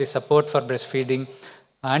give up the support for breastfeeding.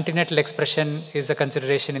 Antenatal expression is a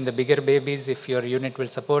consideration in the bigger babies if your unit will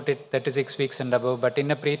support it, 36 weeks and above, but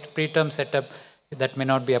in a preterm setup, that may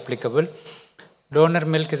not be applicable. Donor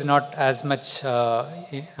milk is not as much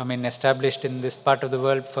established in this part of the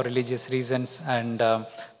world for religious reasons, and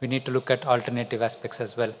we need to look at alternative aspects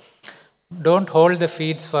as well. Don't hold the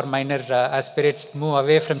feeds for minor aspirates. Move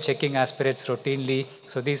away from checking aspirates routinely.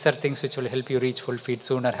 So these are things which will help you reach full feed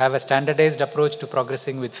sooner. Have a standardized approach to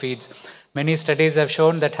progressing with feeds. Many studies have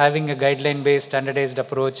shown that having a guideline-based standardized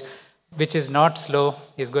approach, which is not slow,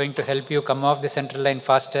 is going to help you come off the central line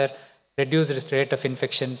faster, reduce the rate of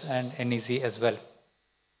infections and NEC as well.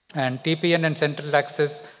 And TPN and central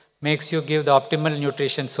access makes you give the optimal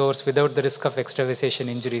nutrition source without the risk of extravasation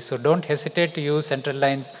injury. So don't hesitate to use central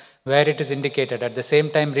lines where it is indicated. At the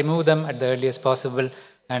same time, remove them at the earliest possible,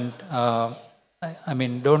 and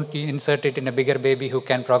don't insert it in a bigger baby who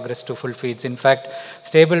can progress to full feeds. In fact,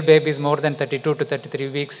 stable babies more than 32 to 33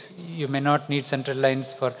 weeks, you may not need central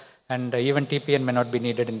lines for, and even TPN may not be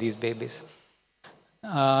needed in these babies.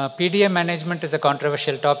 PDA management is a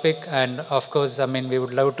controversial topic, and of course, we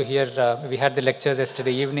would love to hear, we had the lectures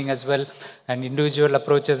yesterday evening as well, and individual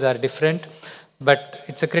approaches are different, but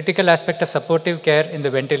it's a critical aspect of supportive care in the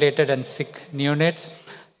ventilated and sick neonates.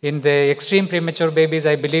 In the extreme premature babies,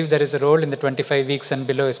 I believe there is a role in the 25 weeks and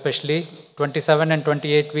below, especially 27 and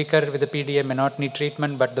 28 weeker with the PDA may not need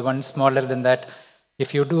treatment, but the ones smaller than that,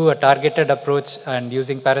 if you do a targeted approach and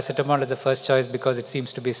using paracetamol as a first choice because it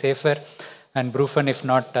seems to be safer, and Brufen if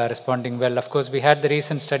not responding well. Of course, we had the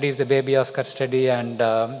recent studies, the Baby Oscar study and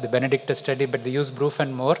the Benedictus study, but they use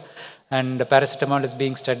Brufen more, and the paracetamol is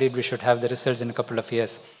being studied. We should have the results in a couple of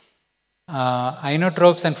years.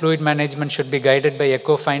 Inotropes and fluid management should be guided by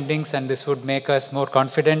echo findings, and this would make us more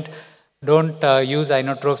confident. Don't use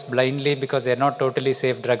inotropes blindly because they're not totally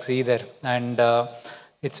safe drugs either. And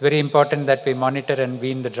it's very important that we monitor and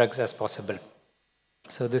wean the drugs as possible.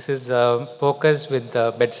 So this is POCUS with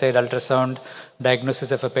bedside ultrasound,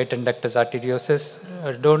 diagnosis of a patent ductus arteriosus.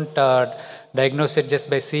 Don't diagnose it just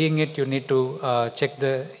by seeing it. You need to check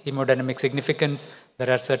the hemodynamic significance.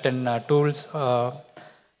 There are certain tools.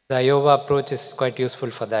 The Iowa approach is quite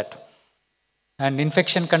useful for that. And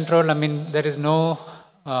infection control, there is no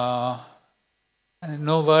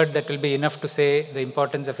word that will be enough to say the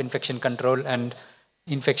importance of infection control and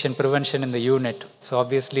infection prevention in the unit. So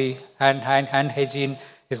obviously, hand hygiene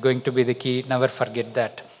is going to be the key. Never forget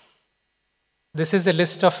that. This is a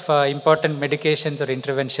list of important medications or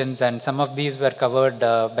interventions, and some of these were covered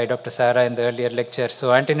by Dr. Sarah in the earlier lecture.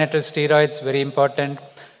 So antenatal steroids, very important.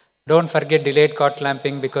 Don't forget delayed cord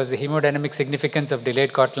clamping, because the hemodynamic significance of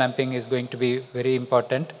delayed cord clamping is going to be very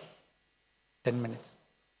important. 10 minutes.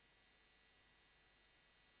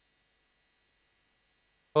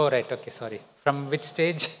 Oh, right, okay, sorry. From which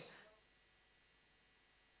stage?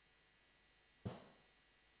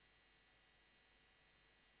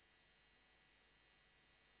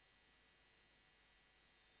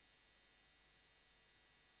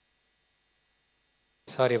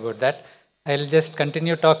 Sorry about that. I'll just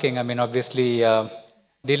continue talking. I mean, obviously,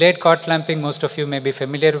 delayed cot clamping, most of you may be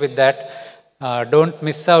familiar with that. Don't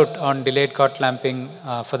miss out on delayed cot clamping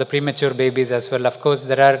for the premature babies as well. Of course,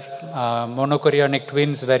 there are monochorionic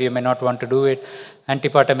twins where you may not want to do it.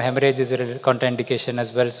 Antepartum hemorrhage is a contraindication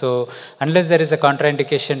as well. So unless there is a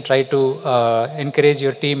contraindication, try to encourage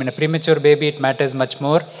your team. In a premature baby, it matters much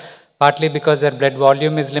more, partly because their blood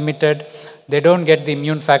volume is limited. They don't get the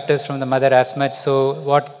immune factors from the mother as much. So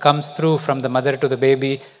what comes through from the mother to the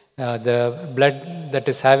baby, the blood that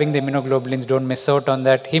is having the immunoglobulins, don't miss out on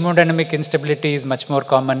that. Hemodynamic instability is much more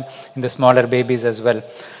common in the smaller babies as well.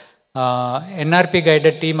 NRP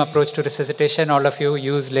guided team approach to resuscitation, all of you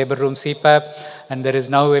use labor room CPAP, and there is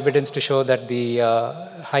now evidence to show that the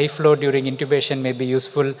high flow during intubation may be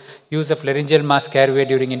useful. Use of laryngeal mask airway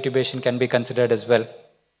during intubation can be considered as well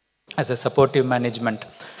as a supportive management.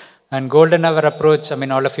 And golden hour approach, I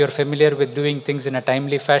mean, all of you are familiar with doing things in a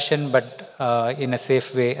timely fashion, but in a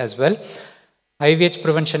safe way as well. IVH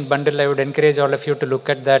prevention bundle, I would encourage all of you to look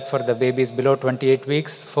at that for the babies below 28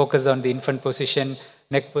 weeks. Focus on the infant position,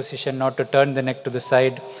 neck position, not to turn the neck to the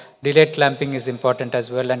side. Delayed clamping is important as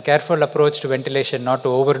well. And careful approach to ventilation, not to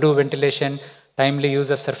overdo ventilation, timely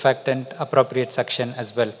use of surfactant, appropriate suction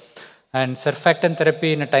as well. And surfactant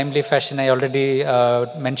therapy in a timely fashion, I already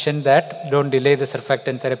mentioned that. Don't delay the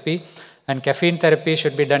surfactant therapy. And caffeine therapy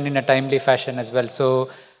should be done in a timely fashion as well. So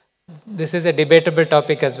this is a debatable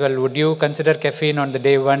topic as well. Would you consider caffeine on the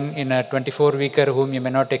day one in a 24-weeker whom you may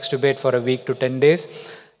not extubate for a week to 10 days?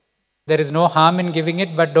 There is no harm in giving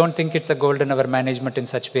it, but don't think it's a golden hour management in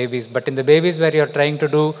such babies. But in the babies where you're trying to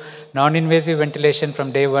do non-invasive ventilation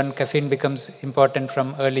from day one, caffeine becomes important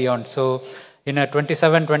from early on. So in a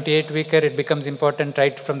 27, 28-weeker, it becomes important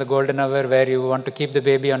right from the golden hour where you want to keep the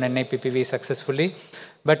baby on NIPPV successfully.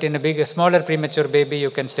 But in a smaller premature baby,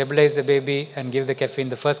 you can stabilize the baby and give the caffeine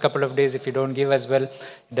the first couple of days. If you don't give as well,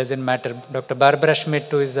 it doesn't matter. Dr. Barbara Schmidt,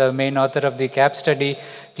 who is the main author of the CAP study,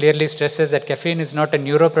 clearly stresses that caffeine is not a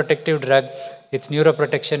neuroprotective drug. Its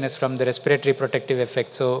neuroprotection is from the respiratory protective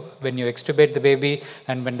effect. So when you extubate the baby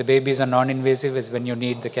and when the babies are non-invasive is when you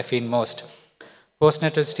need the caffeine most.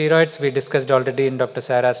 Postnatal steroids, we discussed already in Dr.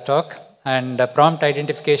 Sarah's talk. And prompt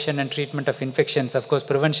identification and treatment of infections. Of course,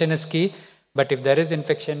 prevention is key. But if there is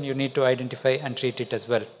infection, you need to identify and treat it as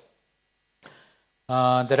well.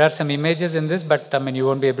 There are some images in this, but I mean, you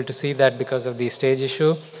won't be able to see that because of the stage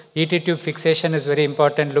issue. ET tube fixation is very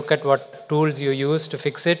important. Look at what tools you use to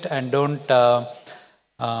fix it, and don't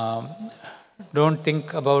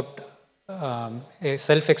think about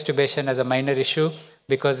self-extubation as a minor issue,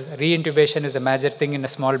 because re-intubation is a major thing in a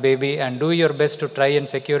small baby, and do your best to try and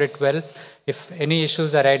secure it well. If any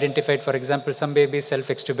issues are identified, for example, some babies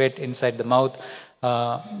self-extubate inside the mouth,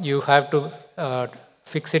 you have to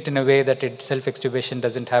fix it in a way that self-extubation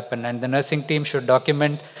doesn't happen. And the nursing team should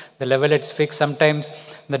document the level it's fixed. Sometimes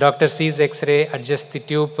the doctor sees X-ray, adjusts the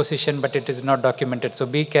tube position, but it is not documented. So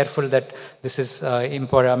be careful that this is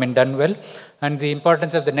done well. And the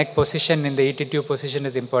importance of the neck position in the ET tube position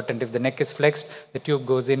is important. If the neck is flexed, the tube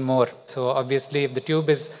goes in more. So obviously, if the tube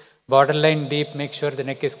is borderline deep, make sure the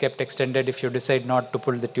neck is kept extended if you decide not to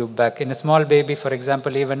pull the tube back. In a small baby, for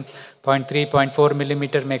example, even 0.3, 0.4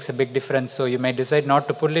 millimeter makes a big difference. So you may decide not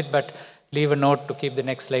to pull it, but leave a note to keep the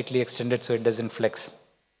neck slightly extended so it doesn't flex.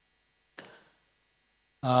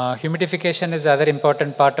 Humidification is the other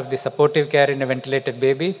important part of the supportive care in a ventilated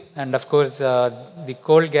baby. And of course, the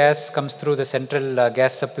cold gas comes through the central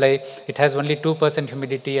gas supply. It has only 2%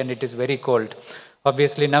 humidity and it is very cold.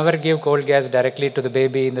 Obviously, never give cold gas directly to the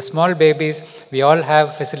baby. In the small babies, we all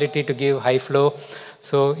have facility to give high flow.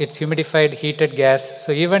 So it's humidified, heated gas.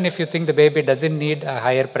 So even if you think the baby doesn't need a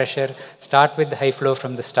higher pressure, start with high flow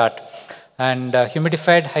from the start. And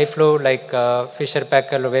humidified high flow like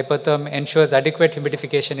Fischer-Paykel or Vapotherm ensures adequate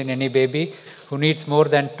humidification in any baby who needs more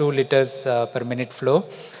than 2 liters per minute flow.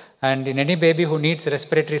 And in any baby who needs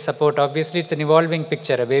respiratory support, obviously it's an evolving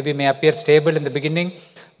picture. A baby may appear stable in the beginning,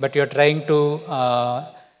 but you're trying to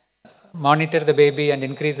monitor the baby and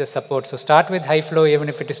increase the support. So start with high flow, even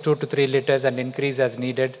if it is 2 to 3 liters, and increase as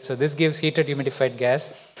needed. So this gives heated humidified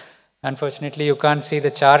gas. Unfortunately, you can't see the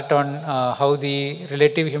chart on how the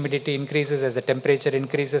relative humidity increases as the temperature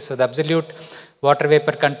increases. So the absolute water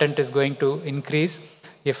vapor content is going to increase.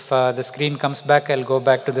 If the screen comes back, I'll go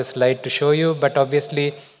back to the slide to show you. But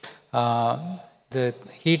obviously, the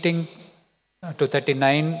heating to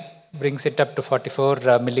 39 brings it up to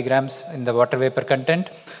 44 milligrams in the water vapor content.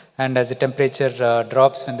 And as the temperature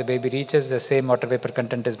drops when the baby reaches, the same water vapor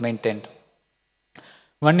content is maintained.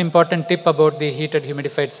 One important tip about the heated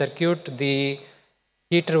humidified circuit, the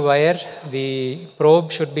heater wire, the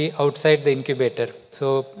probe should be outside the incubator. So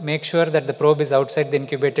make sure that the probe is outside the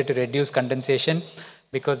incubator to reduce condensation,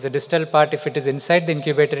 because the distal part, if it is inside the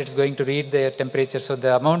incubator, it's going to read the temperature. So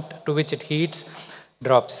the amount to which it heats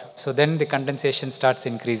drops. So then the condensation starts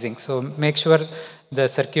increasing. So make sure the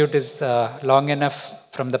circuit is long enough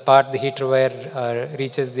from the part the heater wire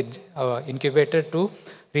reaches the incubator to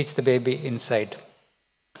reach the baby inside.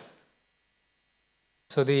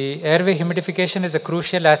 So the airway humidification is a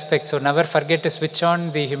crucial aspect. So never forget to switch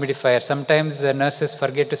on the humidifier. Sometimes the nurses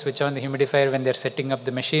forget to switch on the humidifier when they're setting up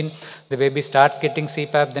the machine. The baby starts getting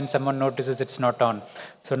CPAP, then someone notices it's not on.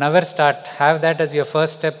 So never start. Have that as your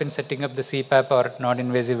first step in setting up the CPAP or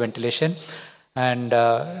non-invasive ventilation. And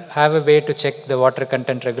have a way to check the water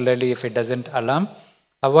content regularly if it doesn't alarm.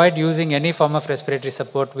 Avoid using any form of respiratory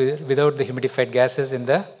support without the humidified gases in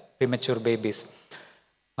the premature babies.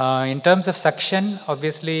 In terms of suction,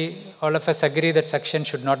 obviously all of us agree that suction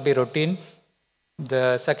should not be routine.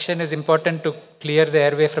 The suction is important to clear the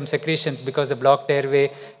airway from secretions, because a blocked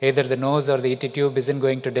airway, either the nose or the ET tube, isn't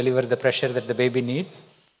going to deliver the pressure that the baby needs.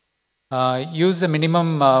 Use the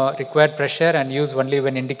minimum required pressure and use only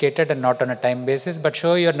when indicated and not on a time basis, but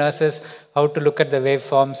show your nurses how to look at the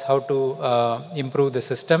waveforms, how to improve the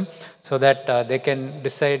system so that they can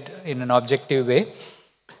decide in an objective way.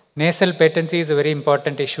 Nasal patency is a very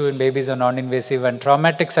important issue in babies on non-invasive, and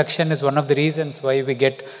traumatic suction is one of the reasons why we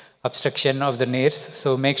get obstruction of the nares.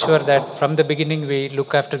 So make sure that from the beginning we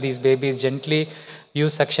look after these babies gently,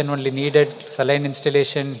 use suction only needed, saline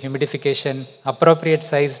installation, humidification, appropriate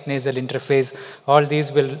sized nasal interface. All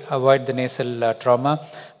these will avoid the nasal trauma.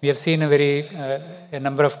 We have seen a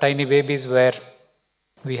number of tiny babies where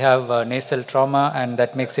we have nasal trauma, and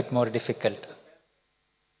that makes it more difficult.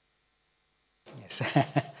 Yes.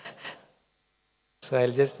 So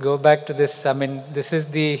I'll just go back to this. I mean, this is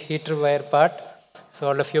the heater wire part. So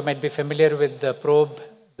all of you might be familiar with the probe.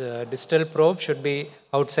 The distal probe should be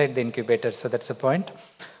outside the incubator. So that's the point.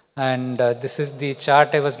 And this is the chart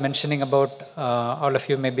I was mentioning about. All of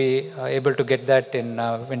you may be able to get that in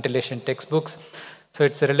ventilation textbooks. So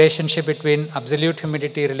it's a relationship between absolute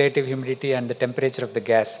humidity, relative humidity, and the temperature of the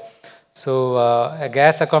gas. So a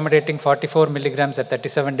gas accommodating 44 milligrams at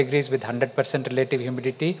 37 degrees with 100% relative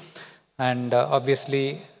humidity. And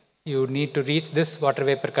obviously, you need to reach this water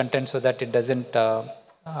vapor content so that it doesn't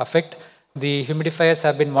affect. The humidifiers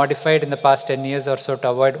have been modified in the past 10 years or so to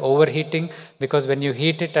avoid overheating, because when you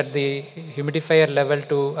heat it at the humidifier level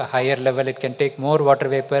to a higher level, it can take more water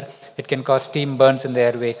vapor. It can cause steam burns in the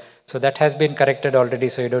airway. So that has been corrected already,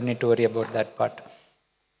 so you don't need to worry about that part.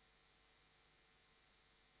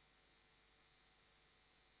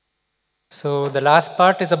 So the last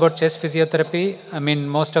part is about chest physiotherapy. I mean,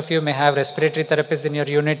 most of you may have respiratory therapists in your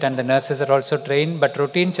unit, and the nurses are also trained, but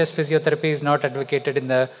routine chest physiotherapy is not advocated in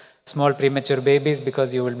the small premature babies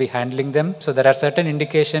because you will be handling them. So there are certain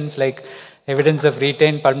indications like evidence of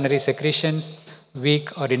retained pulmonary secretions,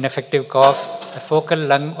 weak or ineffective cough, a focal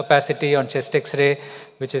lung opacity on chest X-ray,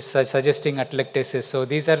 which is suggesting atelectasis. So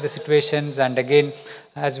these are the situations, and again,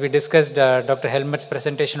 as we discussed, Dr. Helmut's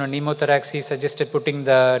presentation on pneumothorax, he suggested putting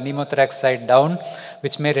the pneumothorax side down,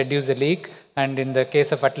 which may reduce the leak. And in the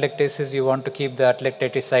case of atelectasis, you want to keep the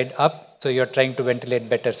atelectated side up, so you're trying to ventilate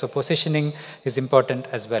better. So positioning is important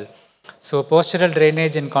as well. So postural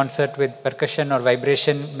drainage in concert with percussion or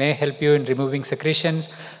vibration may help you in removing secretions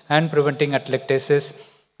and preventing atelectasis.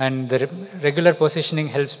 And the regular positioning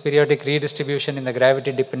helps periodic redistribution in the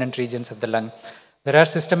gravity-dependent regions of the lung. There are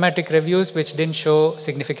systematic reviews which didn't show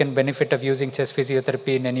significant benefit of using chest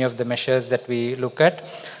physiotherapy in any of the measures that we look at.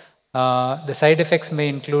 The side effects may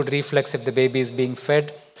include reflux if the baby is being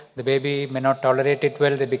fed. The baby may not tolerate it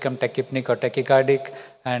well, they become tachypnic or tachycardic,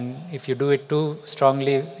 and if you do it too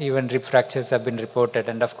strongly, even rib fractures have been reported.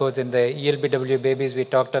 And of course, in the ELBW babies, we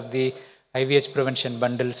talked of the IVH prevention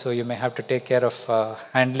bundle, so you may have to take care of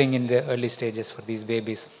handling in the early stages for these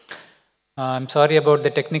babies. I'm sorry about the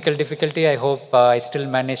technical difficulty. I hope I still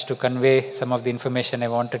managed to convey some of the information I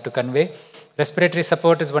wanted to convey. Respiratory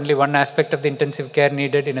support is only one aspect of the intensive care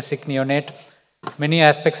needed in a sick neonate. Many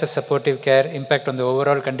aspects of supportive care impact on the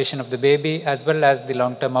overall condition of the baby as well as the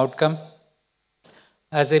long-term outcome.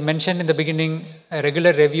 As I mentioned in the beginning, a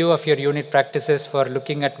regular review of your unit practices for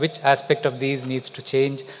looking at which aspect of these needs to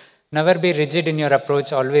change. Never be rigid in your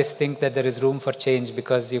approach. Always think that there is room for change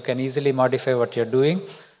because you can easily modify what you're doing.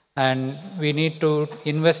 And we need to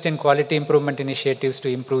invest in quality improvement initiatives to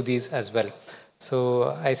improve these as well.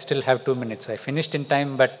 So I still have 2 minutes. I finished in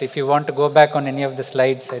time, but if you want to go back on any of the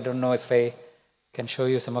slides, I don't know if I can show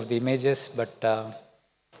you some of the images, but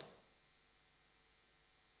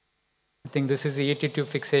think this is the ET tube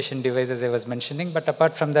fixation device as I was mentioning, but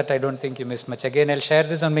apart from that, I don't think you missed much. Again, I'll share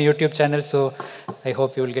this on my YouTube channel, so I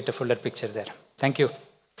hope you will get a fuller picture there. Thank you.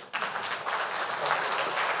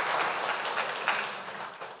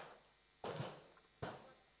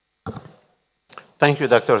 Thank you,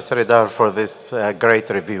 Dr. Sridhar, for this great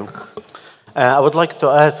review. I would like to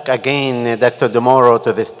ask again Dr. DeMauro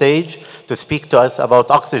to the stage to speak to us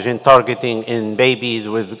about oxygen targeting in babies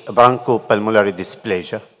with bronchopulmonary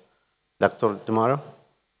dysplasia. Dr. DeMauro?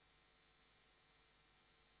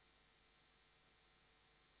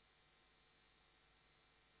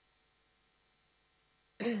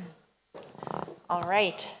 All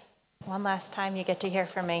right. One last time you get to hear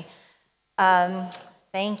from me.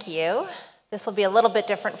 Thank you. This will be a little bit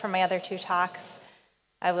different from my other two talks.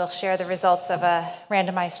 I will share the results of a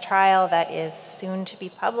randomized trial that is soon to be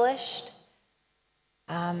published.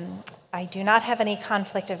 I do not have any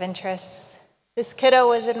conflict of interest. This kiddo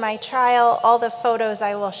was in my trial. All the photos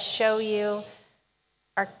I will show you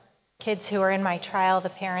are kids who are in my trial. The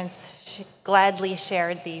parents gladly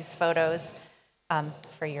shared these photos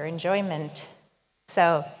for your enjoyment.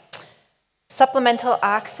 So, supplemental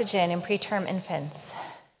oxygen in preterm infants.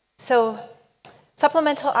 So,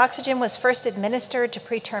 supplemental oxygen was first administered to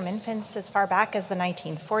preterm infants as far back as the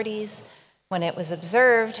 1940s, when it was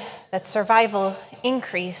observed that survival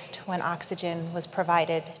increased when oxygen was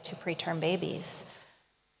provided to preterm babies.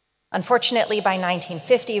 Unfortunately, by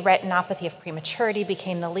 1950, retinopathy of prematurity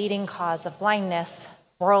became the leading cause of blindness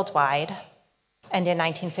worldwide, and in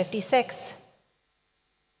 1956,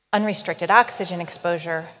 unrestricted oxygen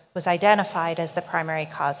exposure was identified as the primary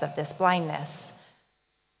cause of this blindness.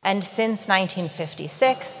 And since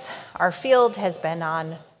 1956, our field has been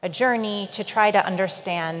on a journey to try to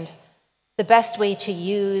understand the best way to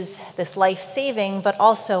use this life-saving but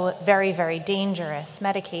also very, very dangerous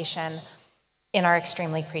medication in our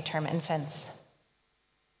extremely preterm infants.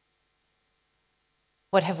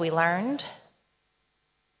 What have we learned?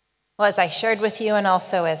 Well, as I shared with you and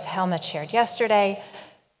also as Helmut shared yesterday,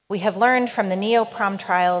 we have learned from the NEOPROM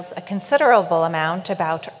trials a considerable amount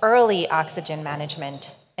about early oxygen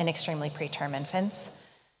management in extremely preterm infants.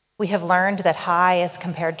 We have learned that high as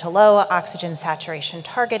compared to low oxygen saturation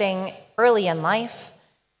targeting early in life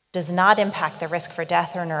does not impact the risk for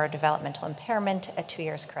death or neurodevelopmental impairment at 2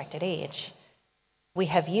 years corrected age. We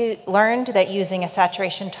have learned that using a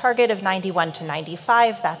saturation target of 91 to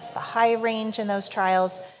 95, that's the high range in those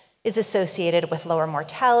trials, is associated with lower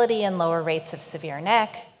mortality and lower rates of severe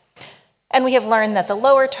NEC. And we have learned that the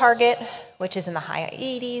lower target, which is in the high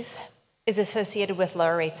 80s, is associated with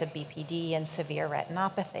lower rates of BPD and severe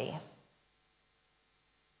retinopathy.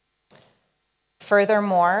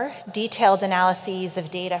 Furthermore, detailed analyses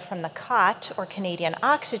of data from the COT, or Canadian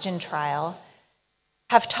Oxygen Trial,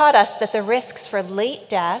 have taught us that the risks for late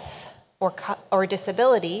death or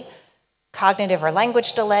disability, cognitive or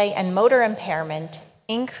language delay, and motor impairment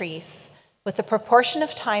increase with the proportion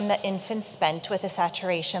of time that infants spent with a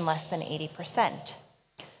saturation less than 80%.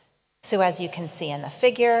 So as you can see in the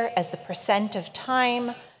figure, as the percent of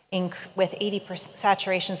time with 80%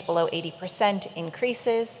 saturations below 80%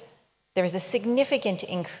 increases, there is a significant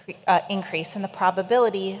increase in the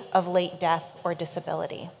probability of late death or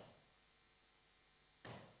disability.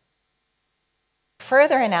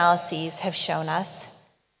 Further analyses have shown us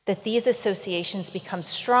that these associations become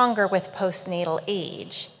stronger with postnatal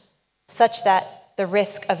age, such that the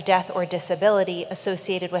risk of death or disability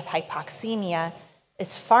associated with hypoxemia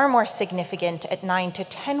is far more significant at 9 to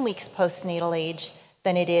 10 weeks postnatal age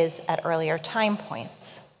than it is at earlier time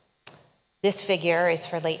points. This figure is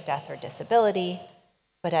for late death or disability,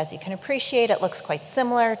 but as you can appreciate, it looks quite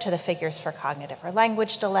similar to the figures for cognitive or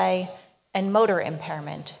language delay and motor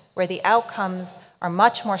impairment, where the outcomes are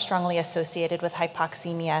much more strongly associated with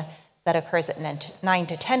hypoxemia that occurs at 9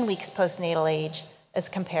 to 10 weeks postnatal age as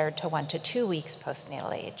compared to 1 to 2 weeks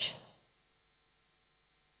postnatal age.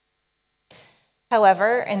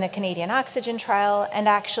 However, in the Canadian Oxygen Trial, and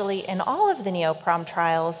actually in all of the NEOPROM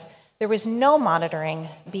trials, there was no monitoring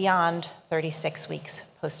beyond 36 weeks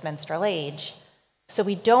postmenstrual age. So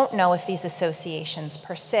we don't know if these associations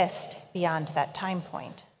persist beyond that time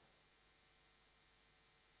point.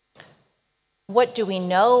 What do we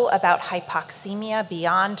know about hypoxemia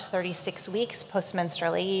beyond 36 weeks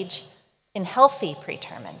postmenstrual age in healthy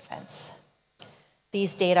preterm infants?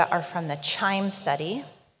 These data are from the CHIME study.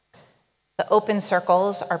 The open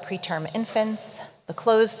circles are preterm infants, the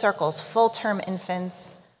closed circles full-term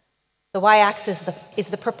infants. The y-axis is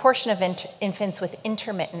the proportion of infants with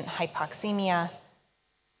intermittent hypoxemia,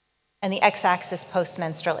 and the x-axis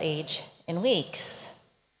postmenstrual age in weeks.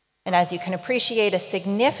 And as you can appreciate, a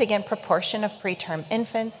significant proportion of preterm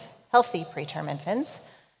infants healthy preterm infants,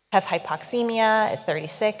 have hypoxemia at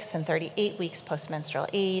 36 and 38 weeks postmenstrual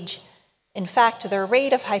age. In fact, the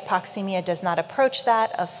rate of hypoxemia does not approach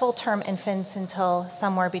that of full-term infants until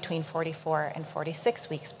somewhere between 44 and 46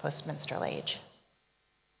 weeks postmenstrual age.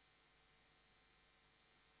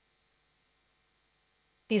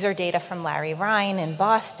 These are data from Larry Rhine in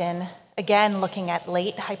Boston, again looking at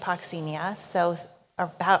late hypoxemia, so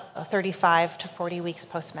about 35 to 40 weeks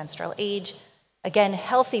postmenstrual age. Again,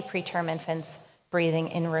 healthy preterm infants breathing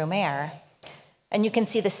in room air. And you can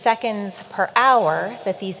see the seconds per hour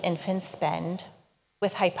that these infants spend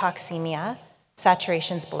with hypoxemia,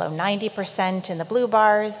 saturations below 90% in the blue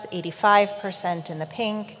bars, 85% in the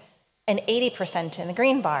pink, and 80% in the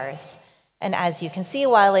green bars. And as you can see,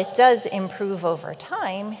 while it does improve over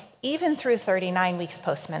time, even through 39 weeks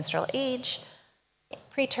postmenstrual age,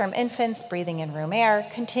 preterm infants breathing in room air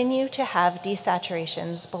continue to have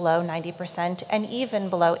desaturations below 90% and even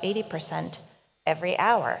below 80% every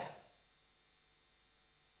hour.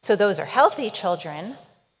 So those are healthy children.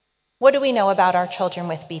 What do we know about our children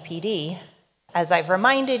with BPD? As I've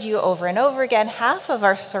reminded you over and over again, half of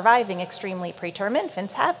our surviving extremely preterm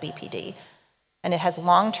infants have BPD, and it has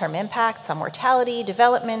long-term impacts on mortality,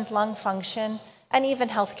 development, lung function, and even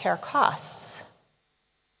healthcare costs.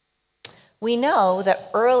 We know that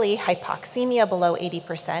early hypoxemia below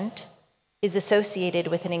 80% is associated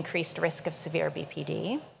with an increased risk of severe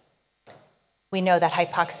BPD. We know that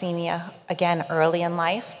hypoxemia, again, early in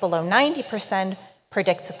life, below 90%,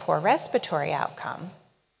 predicts a poor respiratory outcome.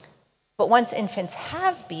 But once infants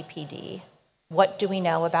have BPD, what do we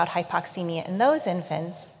know about hypoxemia in those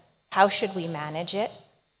infants? How should we manage it?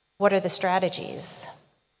 What are the strategies?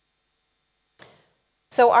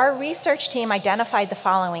 So our research team identified the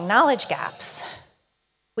following knowledge gaps.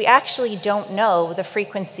 We actually don't know the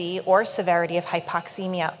frequency or severity of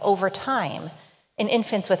hypoxemia over time in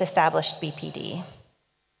infants with established BPD.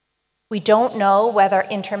 We don't know whether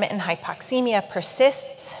intermittent hypoxemia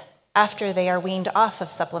persists after they are weaned off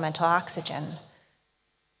of supplemental oxygen.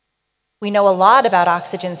 We know a lot about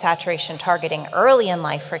oxygen saturation targeting early in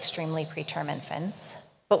life for extremely preterm infants,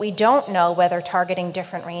 but we don't know whether targeting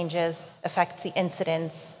different ranges affects the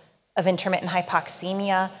incidence of intermittent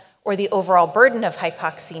hypoxemia or the overall burden of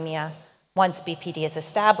hypoxemia once BPD is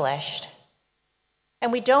established.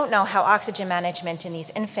 And we don't know how oxygen management in these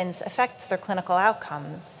infants affects their clinical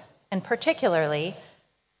outcomes, and particularly,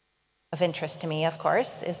 of interest to me, of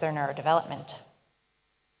course, is their neurodevelopment.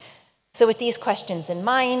 So with these questions in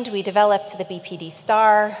mind, we developed the BPD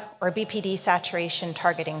STAR, or BPD Saturation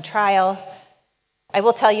Targeting Trial. I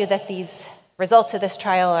will tell you that these results of this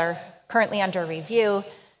trial are currently under review,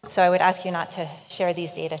 so I would ask you not to share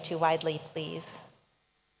these data too widely, please.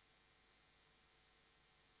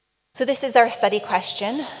 So this is our study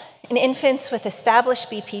question. In infants with established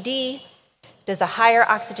BPD, does a higher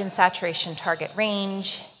oxygen saturation target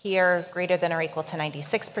range, here greater than or equal to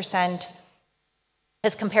 96%,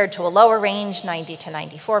 as compared to a lower range, 90 to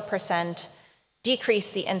 94%,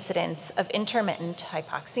 decrease the incidence of intermittent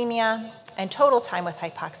hypoxemia and total time with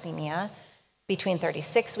hypoxemia between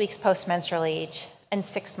 36 weeks postmenstrual age and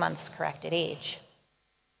 6 months corrected age?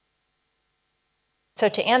 So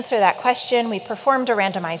to answer that question, we performed a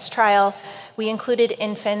randomized trial. We included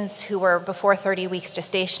infants who were before 30 weeks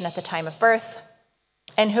gestation at the time of birth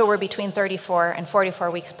and who were between 34 and 44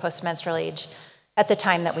 weeks postmenstrual age at the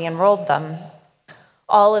time that we enrolled them.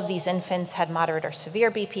 All of these infants had moderate or severe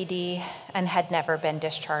BPD and had never been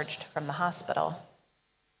discharged from the hospital.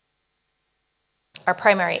 Our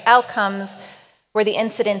primary outcomes were the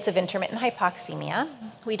incidence of intermittent hypoxemia.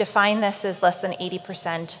 We define this as less than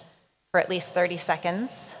 80% for at least 30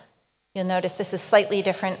 seconds. You'll notice this is slightly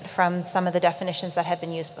different from some of the definitions that have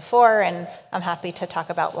been used before, and I'm happy to talk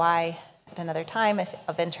about why at another time if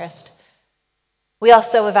of interest. We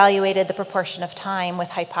also evaluated the proportion of time with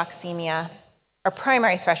hypoxemia. Our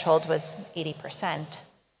primary threshold was 80%.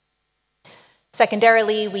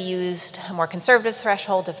 Secondarily, we used a more conservative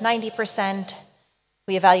threshold of 90%.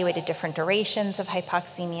 We evaluated different durations of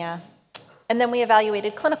hypoxemia. And then we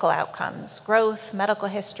evaluated clinical outcomes, growth, medical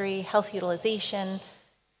history, health utilization,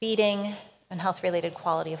 feeding, and health-related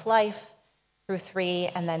quality of life through 3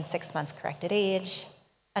 and then 6 months corrected age,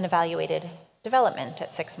 and evaluated development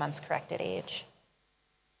at 6 months corrected age.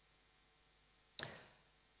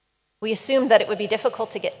 We assumed that it would be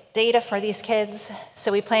difficult to get data for these kids,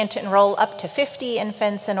 so we planned to enroll up to 50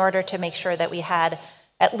 infants in order to make sure that we had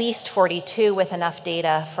at least 42 with enough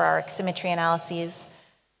data for our oximetry analyses.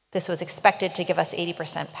 This was expected to give us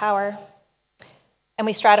 80% power. And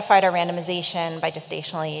we stratified our randomization by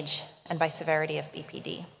gestational age and by severity of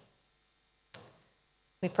BPD.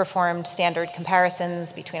 We performed standard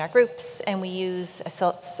comparisons between our groups, and we use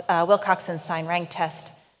a Wilcoxon sign rank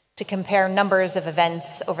test to compare numbers of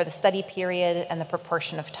events over the study period and the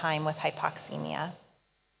proportion of time with hypoxemia.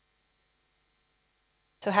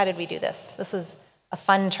 So how did we do this? This was a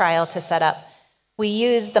fun trial to set up. We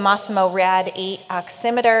used the Masimo Rad-8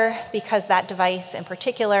 oximeter because that device in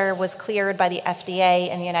particular was cleared by the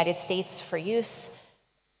FDA in the United States for use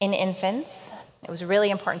in infants. It was really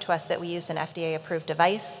important to us that we use an FDA-approved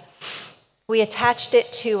device. We attached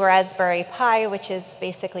it to a Raspberry Pi, which is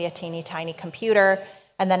basically a teeny tiny computer,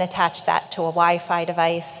 and then attached that to a Wi-Fi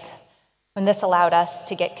device. And this allowed us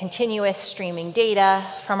to get continuous streaming data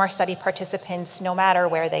from our study participants no matter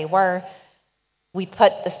where they were. We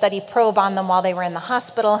put the study probe on them while they were in the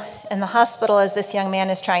hospital. In the hospital, as this young man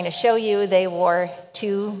is trying to show you, they wore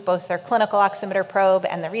both their clinical oximeter probe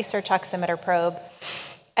and the research oximeter probe.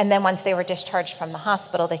 And then once they were discharged from the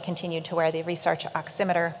hospital, they continued to wear the research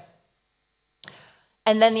oximeter.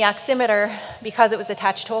 And then the oximeter, because it was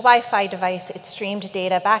attached to a Wi-Fi device, it streamed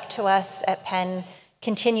data back to us at Penn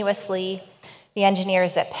continuously. The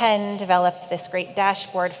engineers at Penn developed this great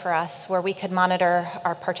dashboard for us where we could monitor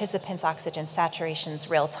our participants' oxygen saturations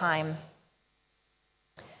real time.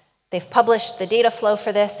 They've published the data flow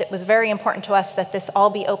for this. It was very important to us that this all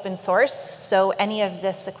be open source, so any of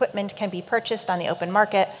this equipment can be purchased on the open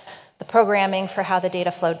market. The programming for how the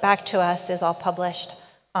data flowed back to us is all published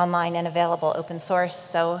online and available open source,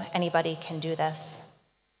 so anybody can do this.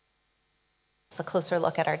 It's a closer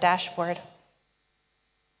look at our dashboard.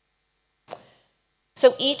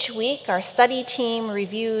 So each week, our study team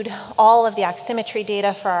reviewed all of the oximetry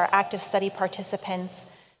data for our active study participants.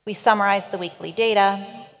 We summarized the weekly data.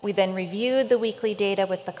 We then reviewed the weekly data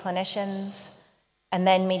with the clinicians and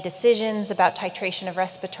then made decisions about titration of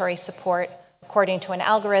respiratory support according to an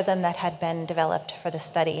algorithm that had been developed for the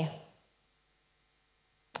study.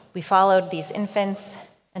 We followed these infants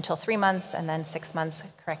until 3 months and then 6 months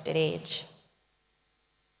corrected age.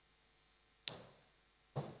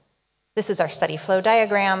 This is our study flow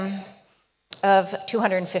diagram of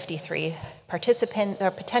 253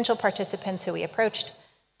 potential participants who we approached.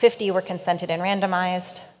 50 were consented and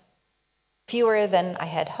randomized. Fewer than I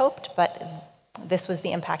had hoped, but this was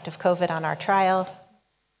the impact of COVID on our trial.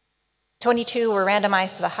 22 were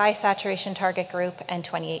randomized to the high saturation target group and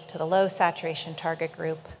 28 to the low saturation target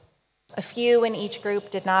group. A few in each group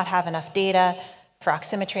did not have enough data for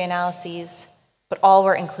oximetry analyses, but all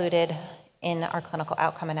were included in our clinical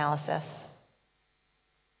outcome analysis.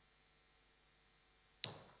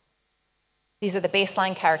 These are the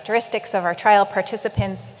baseline characteristics of our trial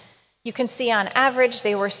participants. You can see on average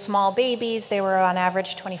they were small babies. They were on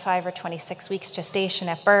average 25 or 26 weeks gestation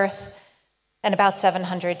at birth and about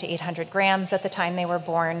 700 to 800 grams at the time they were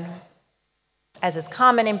born. As is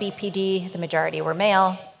common in BPD, the majority were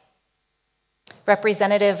male.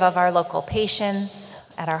 Representative of our local patients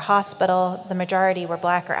at our hospital, the majority were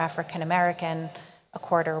Black or African American, a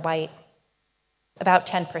quarter white. About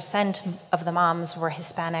 10% of the moms were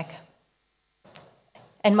Hispanic.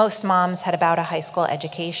 And most moms had about a high school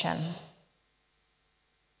education.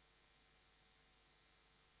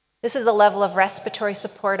 This is the level of respiratory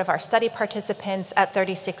support of our study participants at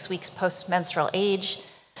 36 weeks post-menstrual age.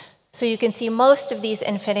 So you can see most of these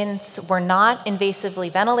infants were not invasively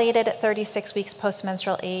ventilated at 36 weeks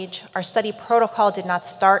post-menstrual age. Our study protocol did not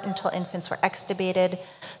start until infants were extubated,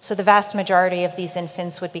 so the vast majority of these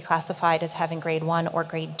infants would be classified as having grade 1 or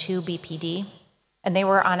grade 2 BPD, and they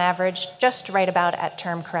were on average just right about at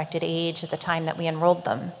term-corrected age at the time that we enrolled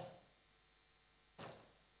them.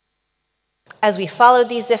 As we followed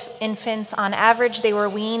these infants, on average, they were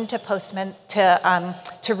weaned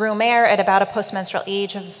to room air at about a postmenstrual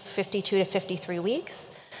age of 52 to 53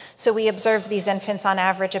 weeks. So we observed these infants on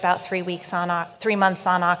average about 3 months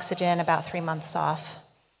on oxygen, about 3 months off.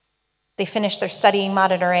 They finished their study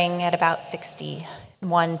monitoring at about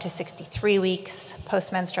 61 to 63 weeks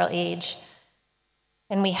postmenstrual age.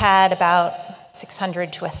 And we had about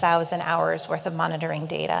 600 to 1,000 hours worth of monitoring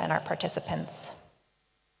data in our participants.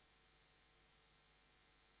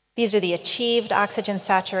 These are the achieved oxygen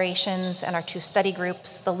saturations in our 2 study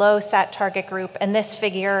groups, the low sat target group, and this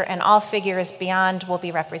figure and all figures beyond will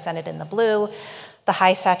be represented in the blue, the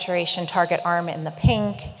high saturation target arm in the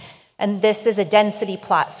pink, and this is a density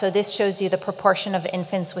plot. So this shows you the proportion of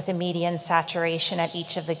infants with a median saturation at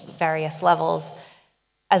each of the various levels.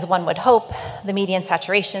 As one would hope, the median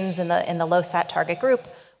saturations in the low sat target group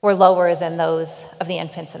were lower than those of the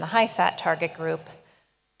infants in the high sat target group.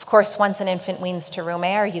 Of course, once an infant weans to room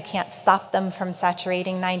air, you can't stop them from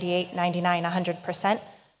saturating 98, 99, 100%.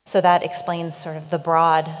 So that explains sort of the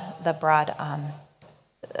broad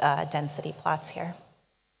density plots here.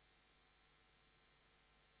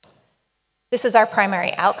 This is our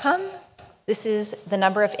primary outcome. This is the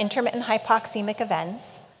number of intermittent hypoxemic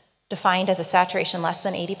events, defined as a saturation less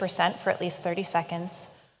than 80% for at least 30 seconds,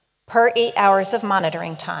 per 8 hours of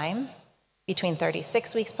monitoring time between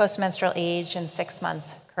 36 weeks postmenstrual age and 6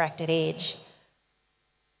 months corrected age.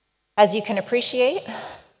 As you can appreciate,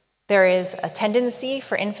 there is a tendency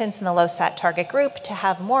for infants in the low sat target group to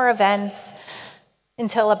have more events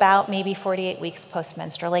until about maybe 48 weeks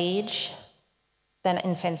postmenstrual age than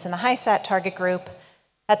infants in the high sat target group.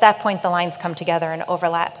 At that point, the lines come together and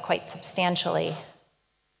overlap quite substantially.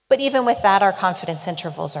 But even with that, our confidence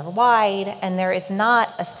intervals are wide, and there is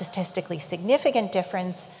not a statistically significant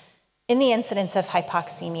difference in the incidence of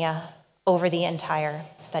hypoxemia over the entire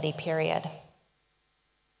study period.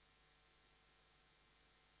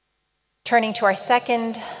 Turning to our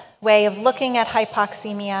second way of looking at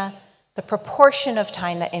hypoxemia, the proportion of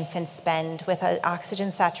time that infants spend with an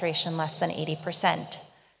oxygen saturation less than 80%.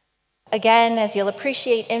 Again, as you'll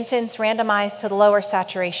appreciate, infants randomized to the lower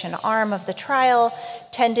saturation arm of the trial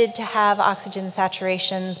tended to have oxygen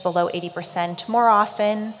saturations below 80% more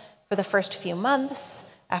often for the first few months.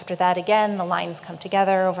 After that, again, the lines come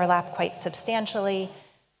together, overlap quite substantially.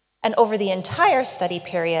 And over the entire study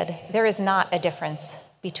period, there is not a difference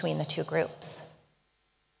between the two groups.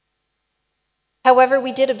 However,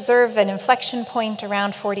 we did observe an inflection point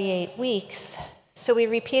around 48 weeks, so we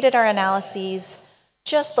repeated our analyses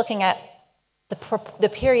just looking at the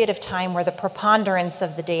period of time where the preponderance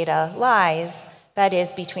of the data lies, that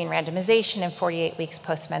is, between randomization and 48 weeks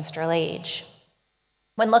postmenstrual age.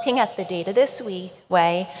 When looking at the data this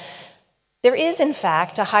way, there is, in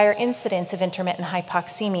fact, a higher incidence of intermittent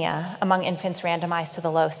hypoxemia among infants randomized to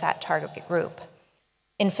the low sat target group.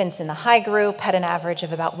 Infants in the high group had an average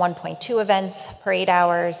of about 1.2 events per 8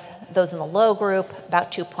 hours. Those in the low group,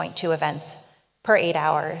 about 2.2 events per 8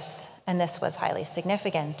 hours, and this was highly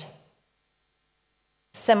significant.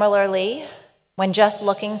 Similarly, when just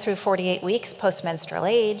looking through 48 weeks postmenstrual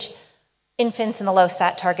age, infants in the low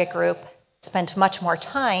sat target group spent much more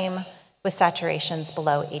time with saturations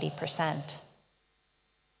below 80%.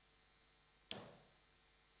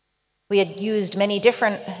 We had used many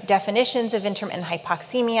different definitions of intermittent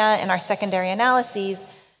hypoxemia in our secondary analyses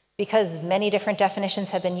because many different definitions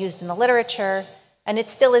have been used in the literature, and it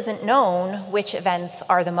still isn't known which events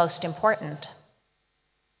are the most important.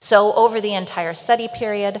 So over the entire study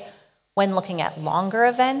period, when looking at longer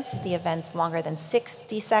events, the events longer than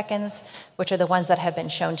 60 seconds, which are the ones that have been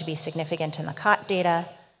shown to be significant in the COT data,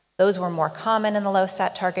 those were more common in the low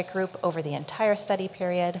sat target group over the entire study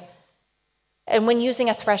period. And when using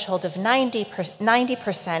a threshold of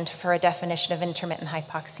 90% for a definition of intermittent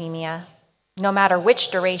hypoxemia, no matter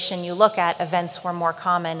which duration you look at, events were more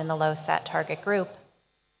common in the low sat target group.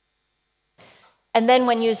 And then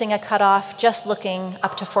when using a cutoff, just looking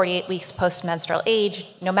up to 48 weeks postmenstrual age,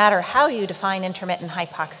 no matter how you define intermittent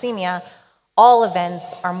hypoxemia, all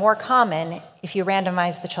events are more common if you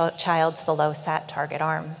randomize the child to the low sat target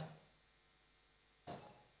arm.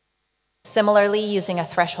 Similarly, using a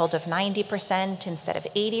threshold of 90% instead of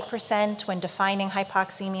 80% when defining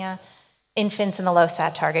hypoxemia, infants in the low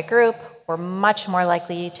sat target group were much more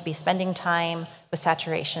likely to be spending time with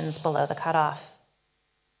saturations below the cutoff.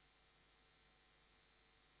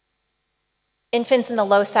 Infants in the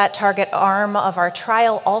low sat target arm of our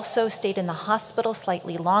trial also stayed in the hospital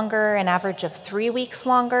slightly longer, an average of 3 weeks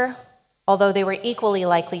longer, although they were equally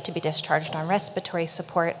likely to be discharged on respiratory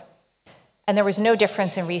support. And there was no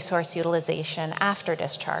difference in resource utilization after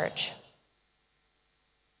discharge.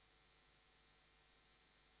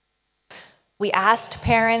 We asked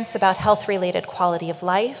parents about health-related quality of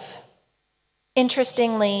life.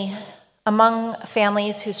 Interestingly, among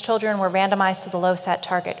families whose children were randomized to the low sat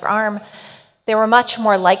target arm, they were much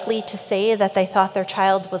more likely to say that they thought their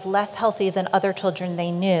child was less healthy than other children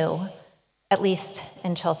they knew, at least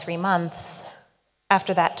until 3 months.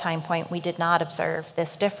 After that time point, we did not observe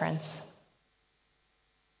this difference.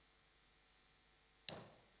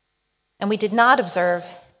 And we did not observe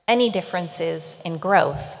any differences in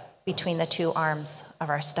growth between the two arms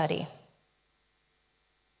of our study.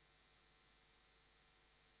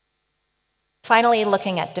 Finally,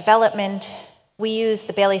 looking at development, we use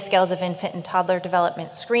the Bayley Scales of Infant and Toddler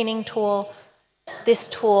Development Screening Tool. This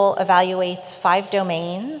tool evaluates 5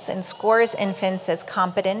 domains and scores infants as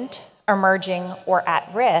competent, emerging, or at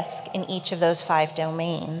risk in each of those 5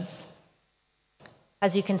 domains.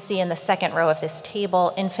 As you can see in the second row of this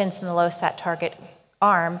table, infants in the low sat target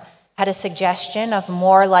arm had a suggestion of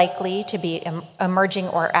more likely to be emerging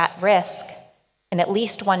or at risk in at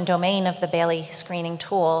least one domain of the Bayley screening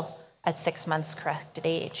tool at 6 months corrected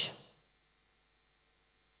age.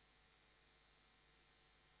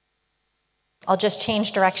 I'll just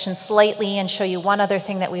change direction slightly and show you one other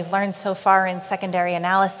thing that we've learned so far in secondary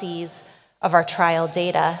analyses of our trial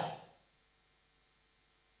data.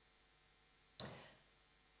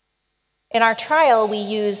 In our trial, we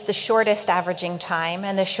used the shortest averaging time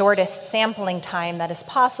and the shortest sampling time that is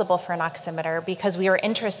possible for an oximeter because we were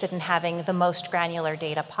interested in having the most granular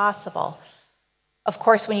data possible. Of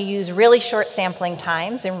course, when you use really short sampling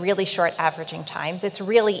times and really short averaging times, it's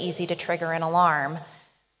really easy to trigger an alarm.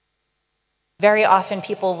 Very often,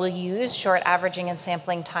 people will use short averaging and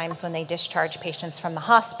sampling times when they discharge patients from the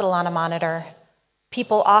hospital on a monitor.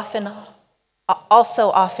 People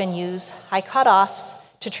also often use high cutoffs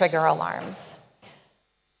to trigger alarms.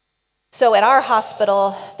 So at our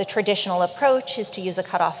hospital, the traditional approach is to use a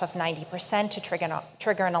cutoff of 90% to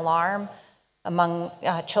trigger an alarm among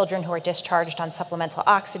children who are discharged on supplemental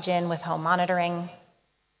oxygen with home monitoring.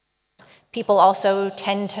 People also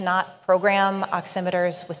tend to not program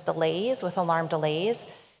oximeters with delays, with alarm delays,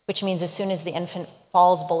 which means as soon as the infant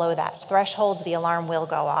falls below that threshold, the alarm will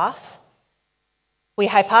go off. We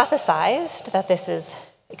hypothesized that this is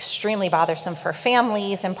extremely bothersome for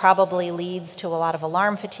families and probably leads to a lot of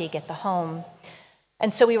alarm fatigue at the home.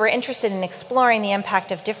 And so we were interested in exploring the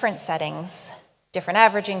impact of different settings, different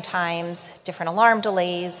averaging times, different alarm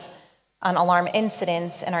delays on alarm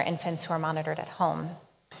incidents in our infants who are monitored at home.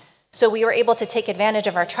 So we were able to take advantage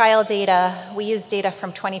of our trial data. We used data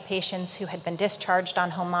from 20 patients who had been discharged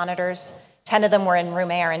on home monitors. 10 of them were in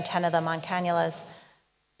room air and 10 of them on cannulas.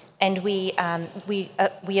 And we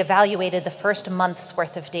evaluated the first month's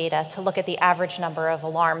worth of data to look at the average number of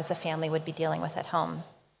alarms a family would be dealing with at home.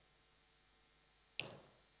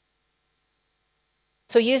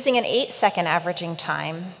 So using an 8-second averaging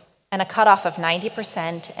time and a cutoff of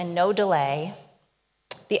 90% and no delay,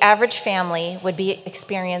 the average family would be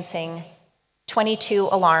experiencing 22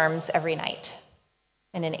 alarms every night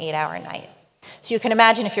in an 8-hour night. So you can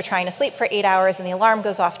imagine if you're trying to sleep for 8 hours and the alarm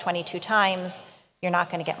goes off 22 times, you're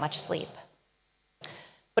not going to get much sleep.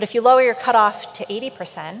 But if you lower your cutoff to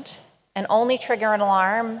 80% and only trigger an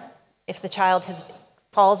alarm if the child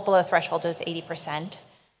falls below a threshold of 80%,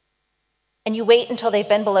 and you wait until they've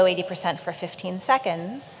been below 80% for 15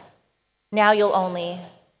 seconds, now you'll only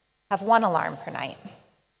have 1 alarm per night.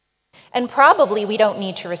 And probably we don't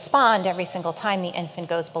need to respond every single time the infant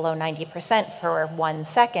goes below 90% for 1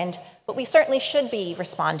 second, but we certainly should be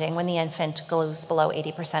responding when the infant goes below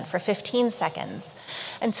 80% for 15 seconds.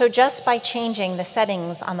 And so just by changing the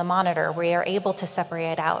settings on the monitor, we are able to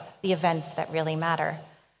separate out the events that really matter.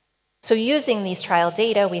 So using these trial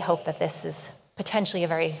data, we hope that this is potentially a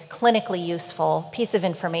very clinically useful piece of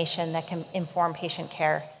information that can inform patient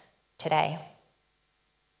care today.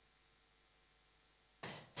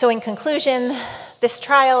 So in conclusion, this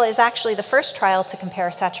trial is actually the first trial to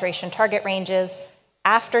compare saturation target ranges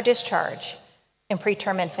after discharge in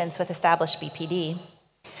preterm infants with established BPD.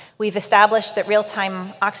 We've established that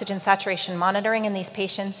real-time oxygen saturation monitoring in these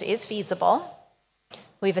patients is feasible.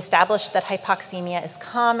 We've established that hypoxemia is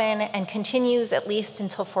common and continues at least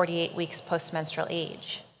until 48 weeks post-menstrual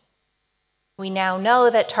age. We now know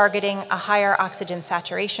that targeting a higher oxygen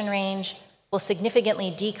saturation range will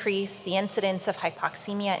significantly decrease the incidence of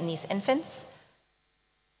hypoxemia in these infants.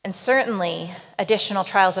 And certainly, additional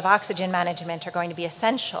trials of oxygen management are going to be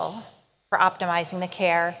essential for optimizing the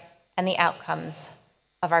care and the outcomes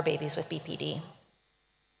of our babies with BPD.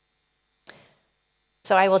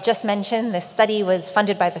 So I will just mention this study was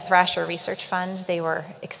funded by the Thrasher Research Fund. They were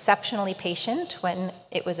exceptionally patient when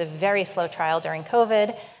it was a very slow trial during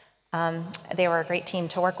COVID. They were a great team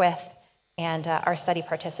to work with, and our study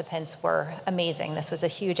participants were amazing. This was a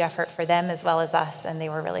huge effort for them as well as us, and they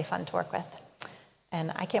were really fun to work with.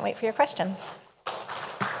 And I can't wait for your questions.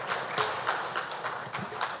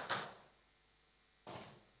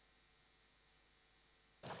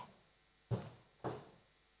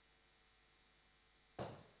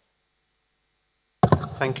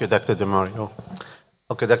 Thank you, Dr. DeMario.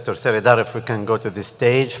 Okay, Dr. Seridar, if we can go to the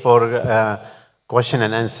stage for question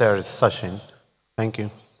and answer session. Thank you.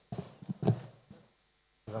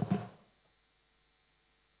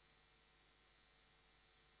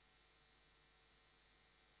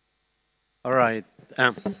 All right.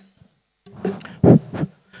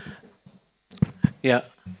 Yeah,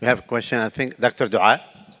 we have a question. I think Dr. Dua.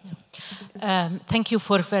 Thank you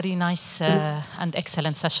for a very nice and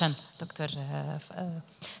excellent session, Dr.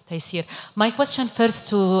 Taysir. My question first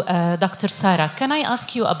to Dr. Sarah. Can I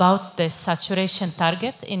ask you about the saturation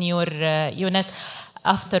target in your unit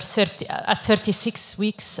after at 36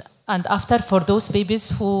 weeks and after for those babies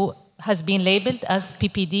who has been labeled as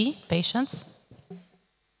PPD patients?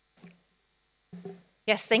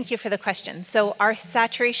 Yes, thank you for the question. So our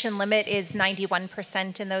saturation limit is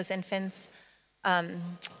 91% in those infants.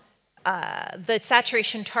 The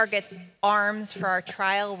saturation target arms for our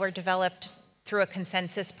trial were developed through a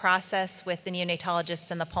consensus process with the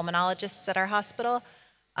neonatologists and the pulmonologists at our hospital.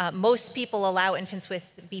 Most people allow infants with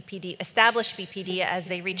BPD, established BPD, as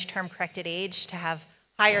they reach term-corrected age to have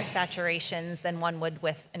higher saturations than one would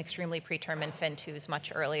with an extremely preterm infant who's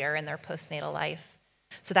much earlier in their postnatal life.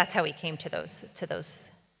 So that's how we came to those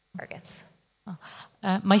targets.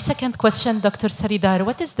 My second question, Dr. Saridar,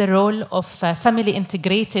 what is the role of family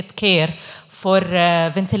integrated care for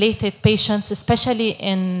ventilated patients, especially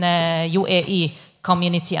in UAE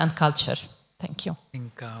community and culture? Thank you. I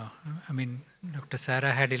think, Dr.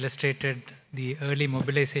 Sarah had illustrated the early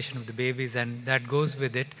mobilization of the babies, and that goes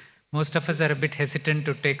with it. Most of us are a bit hesitant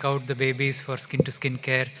to take out the babies for skin-to-skin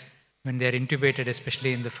care when they're intubated,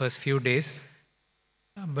 especially in the first few days.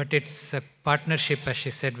 But it's a partnership, as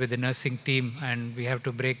she said, with the nursing team, and we have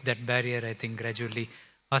to break that barrier, I think, gradually.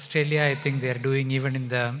 Australia, I think they're doing even in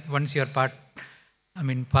the, once you're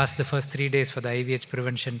past the first 3 days for the IVH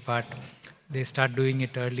prevention part, they start doing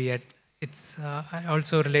it early. It's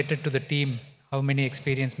also related to the team, how many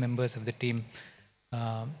experienced members of the team.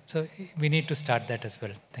 So we need to start that as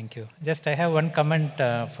well. Thank you. Just I have one comment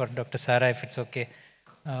for Dr. Sarah, if it's okay.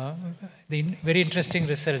 The very interesting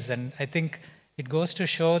results, and I think it goes to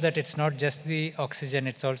show that it's not just the oxygen,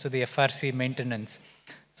 it's also the FRC maintenance.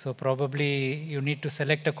 So probably you need to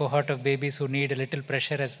select a cohort of babies who need a little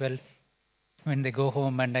pressure as well when they go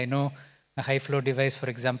home. And I know a high flow device, for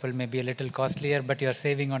example, may be a little costlier, but you're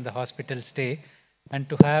saving on the hospital stay. And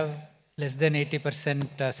to have less than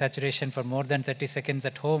 80% saturation for more than 30 seconds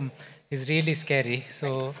at home is really scary.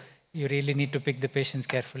 So you really need to pick the patients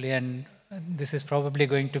carefully. And this is probably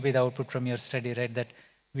going to be the output from your study, right? That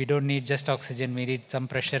we don't need just oxygen, we need some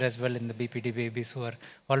pressure as well in the BPD babies who are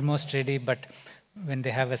almost ready, but when they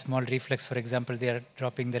have a small reflex, for example, they are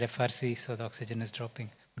dropping their FRC, so the oxygen is dropping.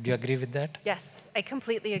 Would you agree with that? Yes, I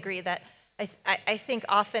completely agree that I think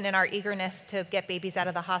often in our eagerness to get babies out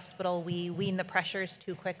of the hospital, we wean the pressures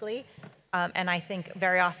too quickly. And I think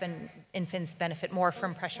very often infants benefit more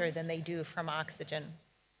from pressure than they do from oxygen.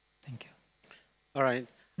 Thank you. All right.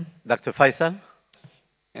 Dr. Faisal?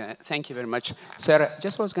 Thank you very much. Sarah,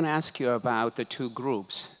 just was going to ask you about the two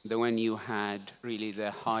groups, the one you had really the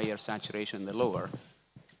higher saturation, the lower.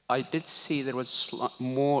 I did see there was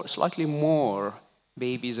slightly more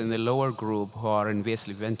babies in the lower group who are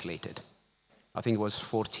invasively ventilated. I think it was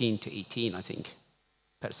 14 to 18, I think,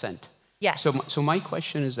 %. Yes. So my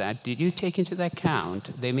question is that, did you take into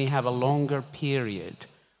account they may have a longer period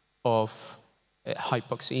of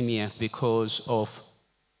hypoxemia because of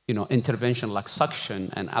intervention like suction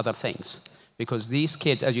and other things? Because these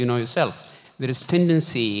kids, as you know yourself, there is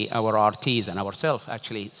tendency, our RTs and ourselves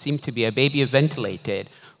actually seem to be a baby ventilated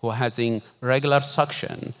who has regular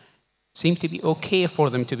suction, seem to be okay for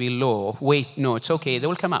them to be low. Wait, no, it's okay, they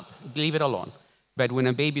will come up, leave it alone. But when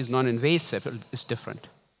a baby is non-invasive, it's different.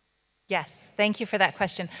 Yes, thank you for that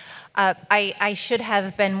question. I should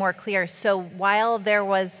have been more clear. So while there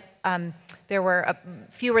were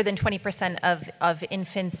fewer than 20% of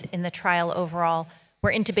infants in the trial overall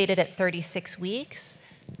were intubated at 36 weeks,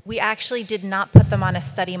 we actually did not put them on a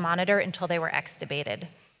study monitor until they were extubated.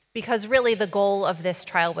 Because really the goal of this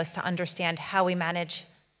trial was to understand how we manage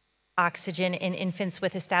oxygen in infants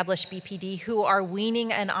with established BPD who are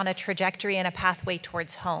weaning and on a trajectory and a pathway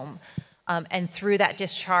towards home. And through that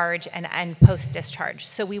discharge and post-discharge.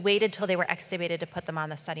 So we waited till they were extubated to put them on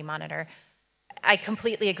the study monitor. I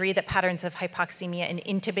completely agree that patterns of hypoxemia in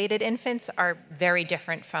intubated infants are very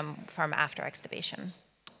different from after extubation.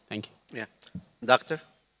 Thank you. Yeah. Doctor?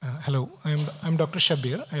 Hello, I'm Dr.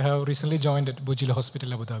 Shabir. I have recently joined at Bujila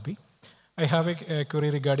Hospital, Abu Dhabi. I have a query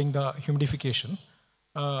regarding the humidification.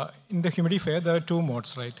 In the humidifier, there are two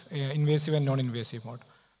modes, right? Invasive and non-invasive mode.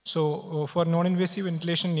 So for non-invasive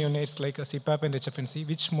ventilation neonates like a CPAP and HFNC,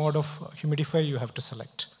 which mode of humidifier you have to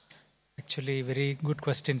select? Actually, very good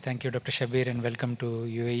question. Thank you, Dr. Shabir, and welcome to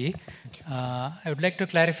UAE. I would like to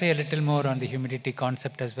clarify a little more on the humidity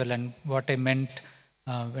concept as well and what I meant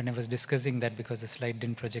when I was discussing that, because the slide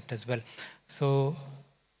didn't project as well. So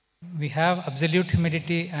we have absolute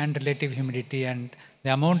humidity and relative humidity, and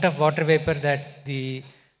the amount of water vapor that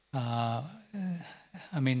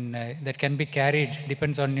that can be carried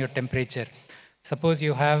depends on your temperature. Suppose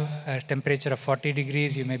you have a temperature of 40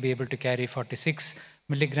 degrees, you may be able to carry 46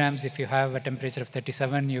 milligrams. If you have a temperature of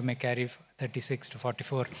 37, you may carry 36 to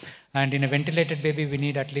 44. And in a ventilated baby, we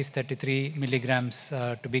need at least 33 milligrams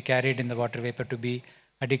to be carried in the water vapor to be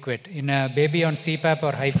adequate. In a baby on CPAP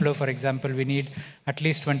or high flow, for example, we need at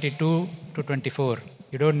least 22 to 24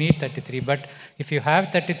 You don't need 33, but if you have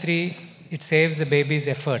 33, it saves the baby's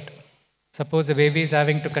effort. Suppose the baby is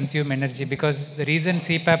having to consume energy, because the reason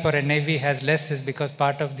CPAP or NIV has less is because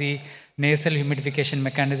part of the nasal humidification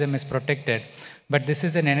mechanism is protected. But this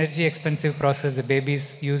is an energy expensive process. The baby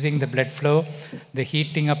is using the blood flow. The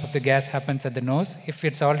heating up of the gas happens at the nose. If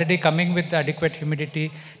it's already coming with adequate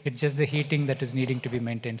humidity, it's just the heating that is needing to be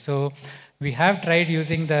maintained. So we have tried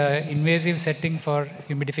using the invasive setting for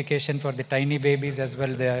humidification for the tiny babies as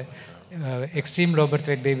well, the extreme low birth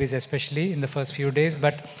weight babies, especially in the first few days.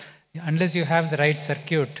 But unless you have the right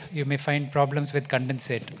circuit, you may find problems with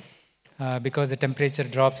condensate because the temperature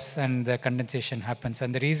drops and the condensation happens.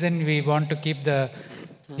 And the reason we want to keep the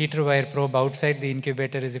heater wire probe outside the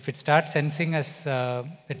incubator is if it starts sensing as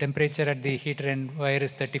the temperature at the heater end wire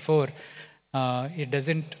is 34, it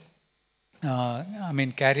doesn't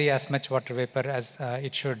carry as much water vapor as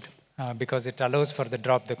it should because it allows for the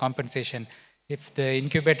drop, the compensation. If the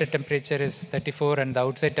incubator temperature is 34 and the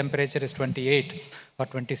outside temperature is 28 or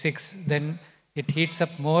 26, then it heats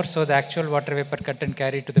up more, so the actual water vapor content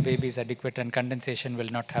carried to the baby is adequate and condensation will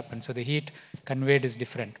not happen. So the heat conveyed is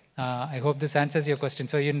different. I hope this answers your question.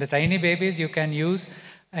 So in the tiny babies, you can use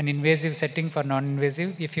an invasive setting for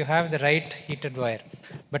non-invasive if you have the right heated wire.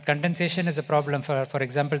 But condensation is a problem. For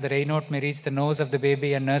example, the Raynaud may reach the nose of the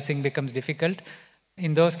baby and nursing becomes difficult.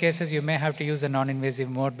 In those cases, you may have to use a non-invasive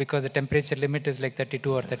mode because the temperature limit is like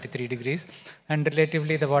 32 or 33 degrees. And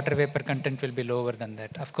relatively, the water vapor content will be lower than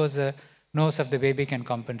that. Of course, the nose of the baby can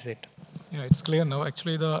compensate. Yeah, it's clear now.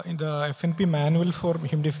 Actually, in the FNP manual for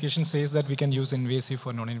humidification says that we can use invasive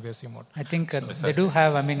or non-invasive mode. I think they do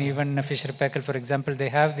have, even Fisher-Paykel, for example, they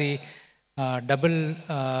have the double-walled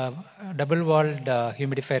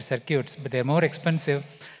humidifier circuits, but they're more expensive.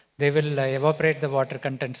 They will evaporate the water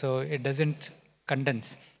content, so it doesn't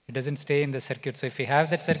condense. It doesn't stay in the circuit. So if you have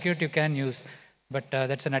that circuit, you can use, but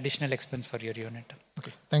that's an additional expense for your unit.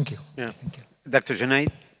 Okay, thank you. Yeah. Thank you. Dr. Junaid?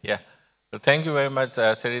 Yeah. Thank you very much,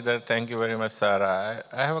 Sridhar. Thank you very much, Sarah.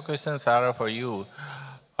 I have a question, Sarah, for you.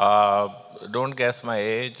 Don't guess my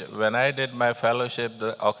age. When I did my fellowship,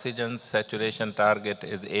 the oxygen saturation target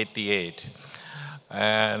is 88.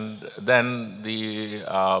 And then the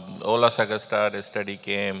Ola Sagastad study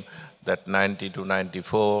came that 90 to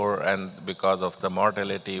 94, and because of the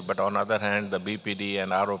mortality. But on the other hand, the BPD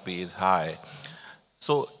and ROP is high.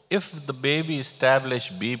 So if the baby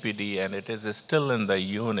established BPD and it is still in the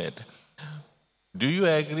unit, do you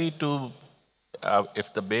agree to,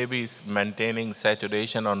 if the baby is maintaining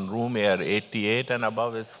saturation on room air 88 and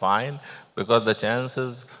above is fine, because the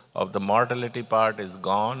chances of the mortality part is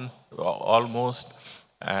gone almost,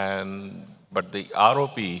 but the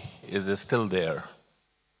ROP is still there?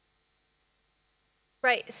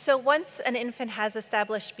 Right. So once an infant has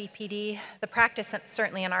established BPD, the practice,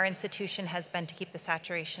 certainly in our institution, has been to keep the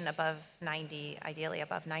saturation above 90, ideally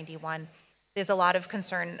above 91. There's a lot of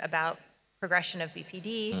concern about progression of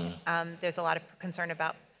BPD. There's a lot of concern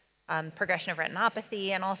about progression of retinopathy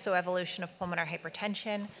and also evolution of pulmonary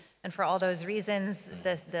hypertension. And for all those reasons,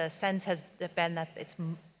 the sense has been that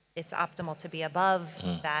it's optimal to be above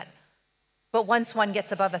that. But once one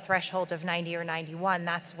gets above a threshold of 90 or 91,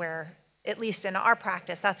 that's where, at least in our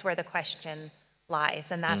practice, that's where the question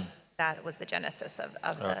lies. And that was the genesis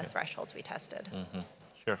of the thresholds we tested.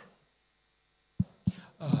 Sure.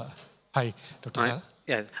 Hi, Dr. Sarah.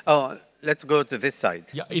 Yeah. Oh, let's go to this side.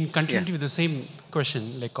 Yeah, in continuity with the same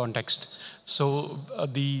question, like context. So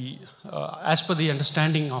as per the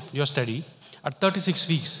understanding of your study, at 36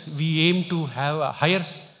 weeks, we aim to have a higher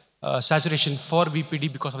saturation for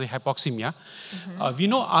BPD because of the hypoxemia. We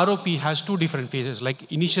know ROP has two different phases,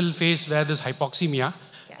 like initial phase where there's hypoxemia,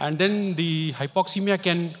 and then the hypoxemia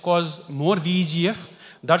can cause more VEGF.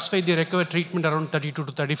 That's why they require treatment around 32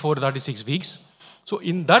 to 34, 36 weeks. So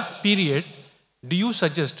in that period, do you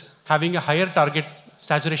suggest having a higher target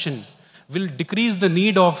saturation will decrease the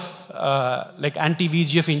need of like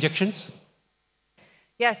anti-VEGF injections?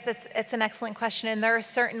 Yes, it's an excellent question. And there are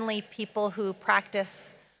certainly people who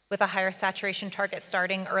practice with a higher saturation target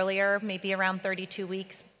starting earlier, maybe around 32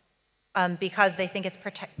 weeks, because they think it's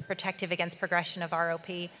protective against progression of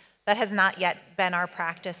ROP. That has not yet been our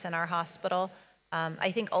practice in our hospital.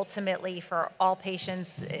 I think ultimately for all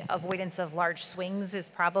patients, avoidance of large swings is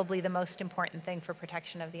probably the most important thing for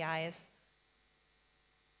protection of the eyes.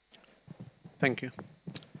 Thank you.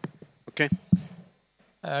 Okay.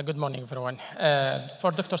 Good morning, everyone.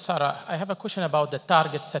 For Dr. Sarah, I have a question about the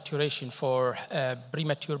target saturation for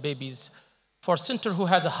premature babies. For center who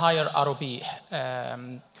has a higher ROP,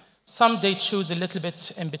 some they choose a little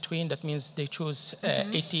bit in between. That means they choose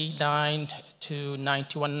 89 to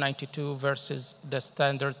 91, 92 versus the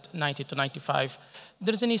standard 90 to 95.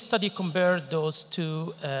 there's any study compared those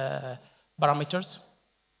two parameters?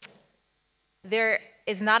 There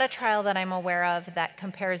is not a trial that I'm aware of that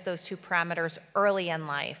compares those two parameters early in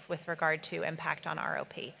life with regard to impact on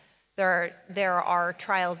ROP. There are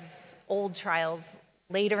trials, old trials,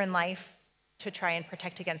 later in life to try and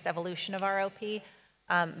protect against evolution of ROP,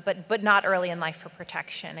 but not early in life for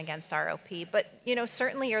protection against ROP. But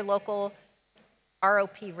certainly your local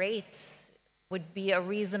ROP rates would be a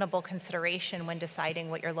reasonable consideration when deciding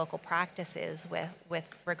what your local practice is with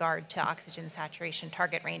regard to oxygen saturation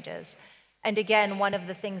target ranges. And again, one of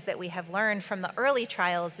the things that we have learned from the early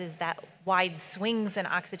trials is that wide swings in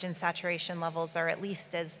oxygen saturation levels are at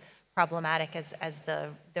least as problematic as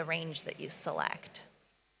the range that you select.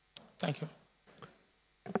 Thank you.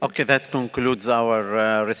 Okay, that concludes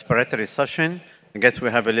our respiratory session. I guess we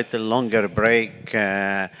have a little longer break.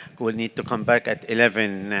 We'll need to come back at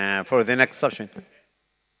 11 for the next session.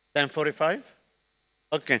 10:45?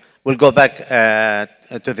 Okay, we'll go back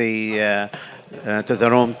to the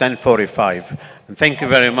room 10:45. And thank you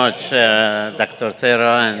very much, Dr.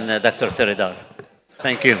 Sarah and Dr. Seridar.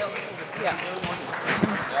 Thank you.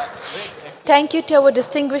 Thank you to our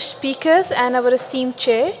distinguished speakers and our esteemed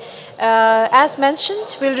chair. As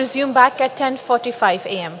mentioned, we'll resume back at 10:45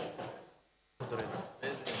 a.m.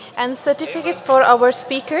 And certificate for our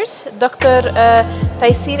speakers, Dr.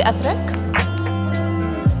 Taysir Atrak.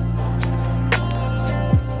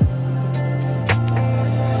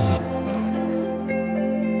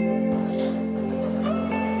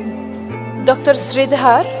 Dr.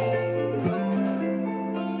 Sridhar.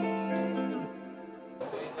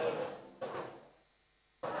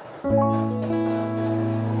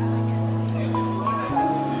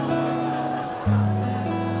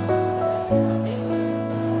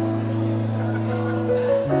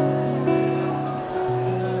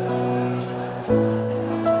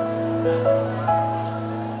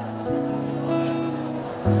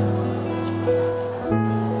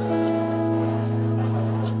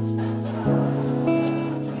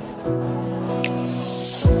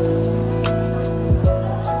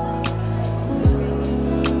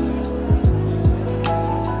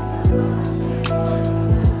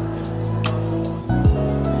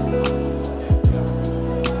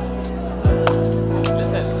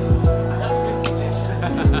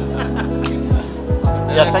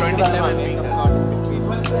 Yeah, thank you very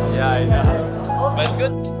much. Yeah, I know. But it's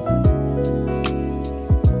good.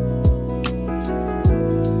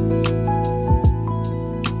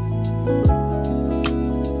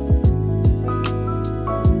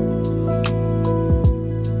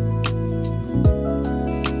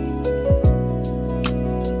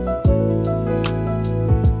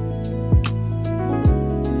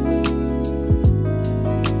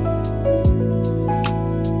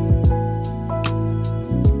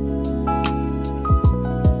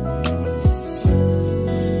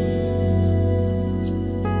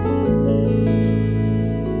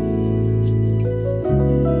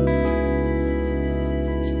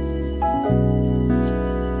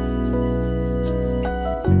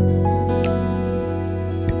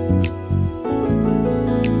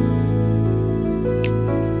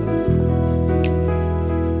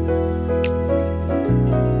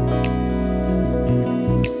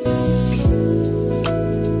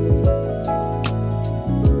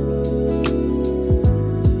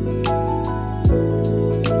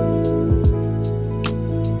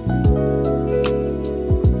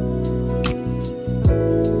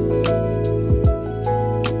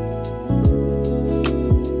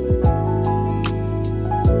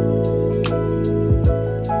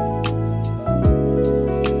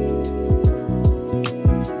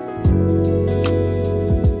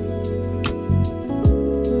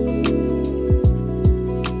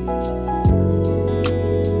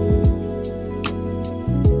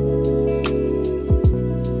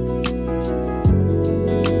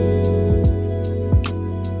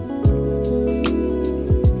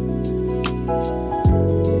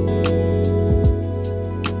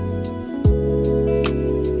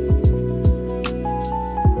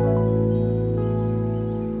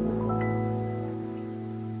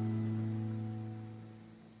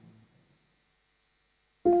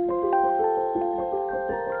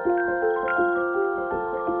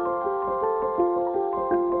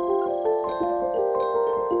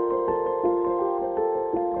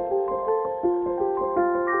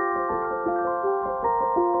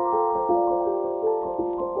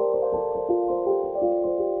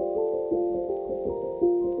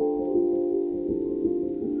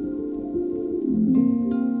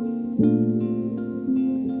 Thank you.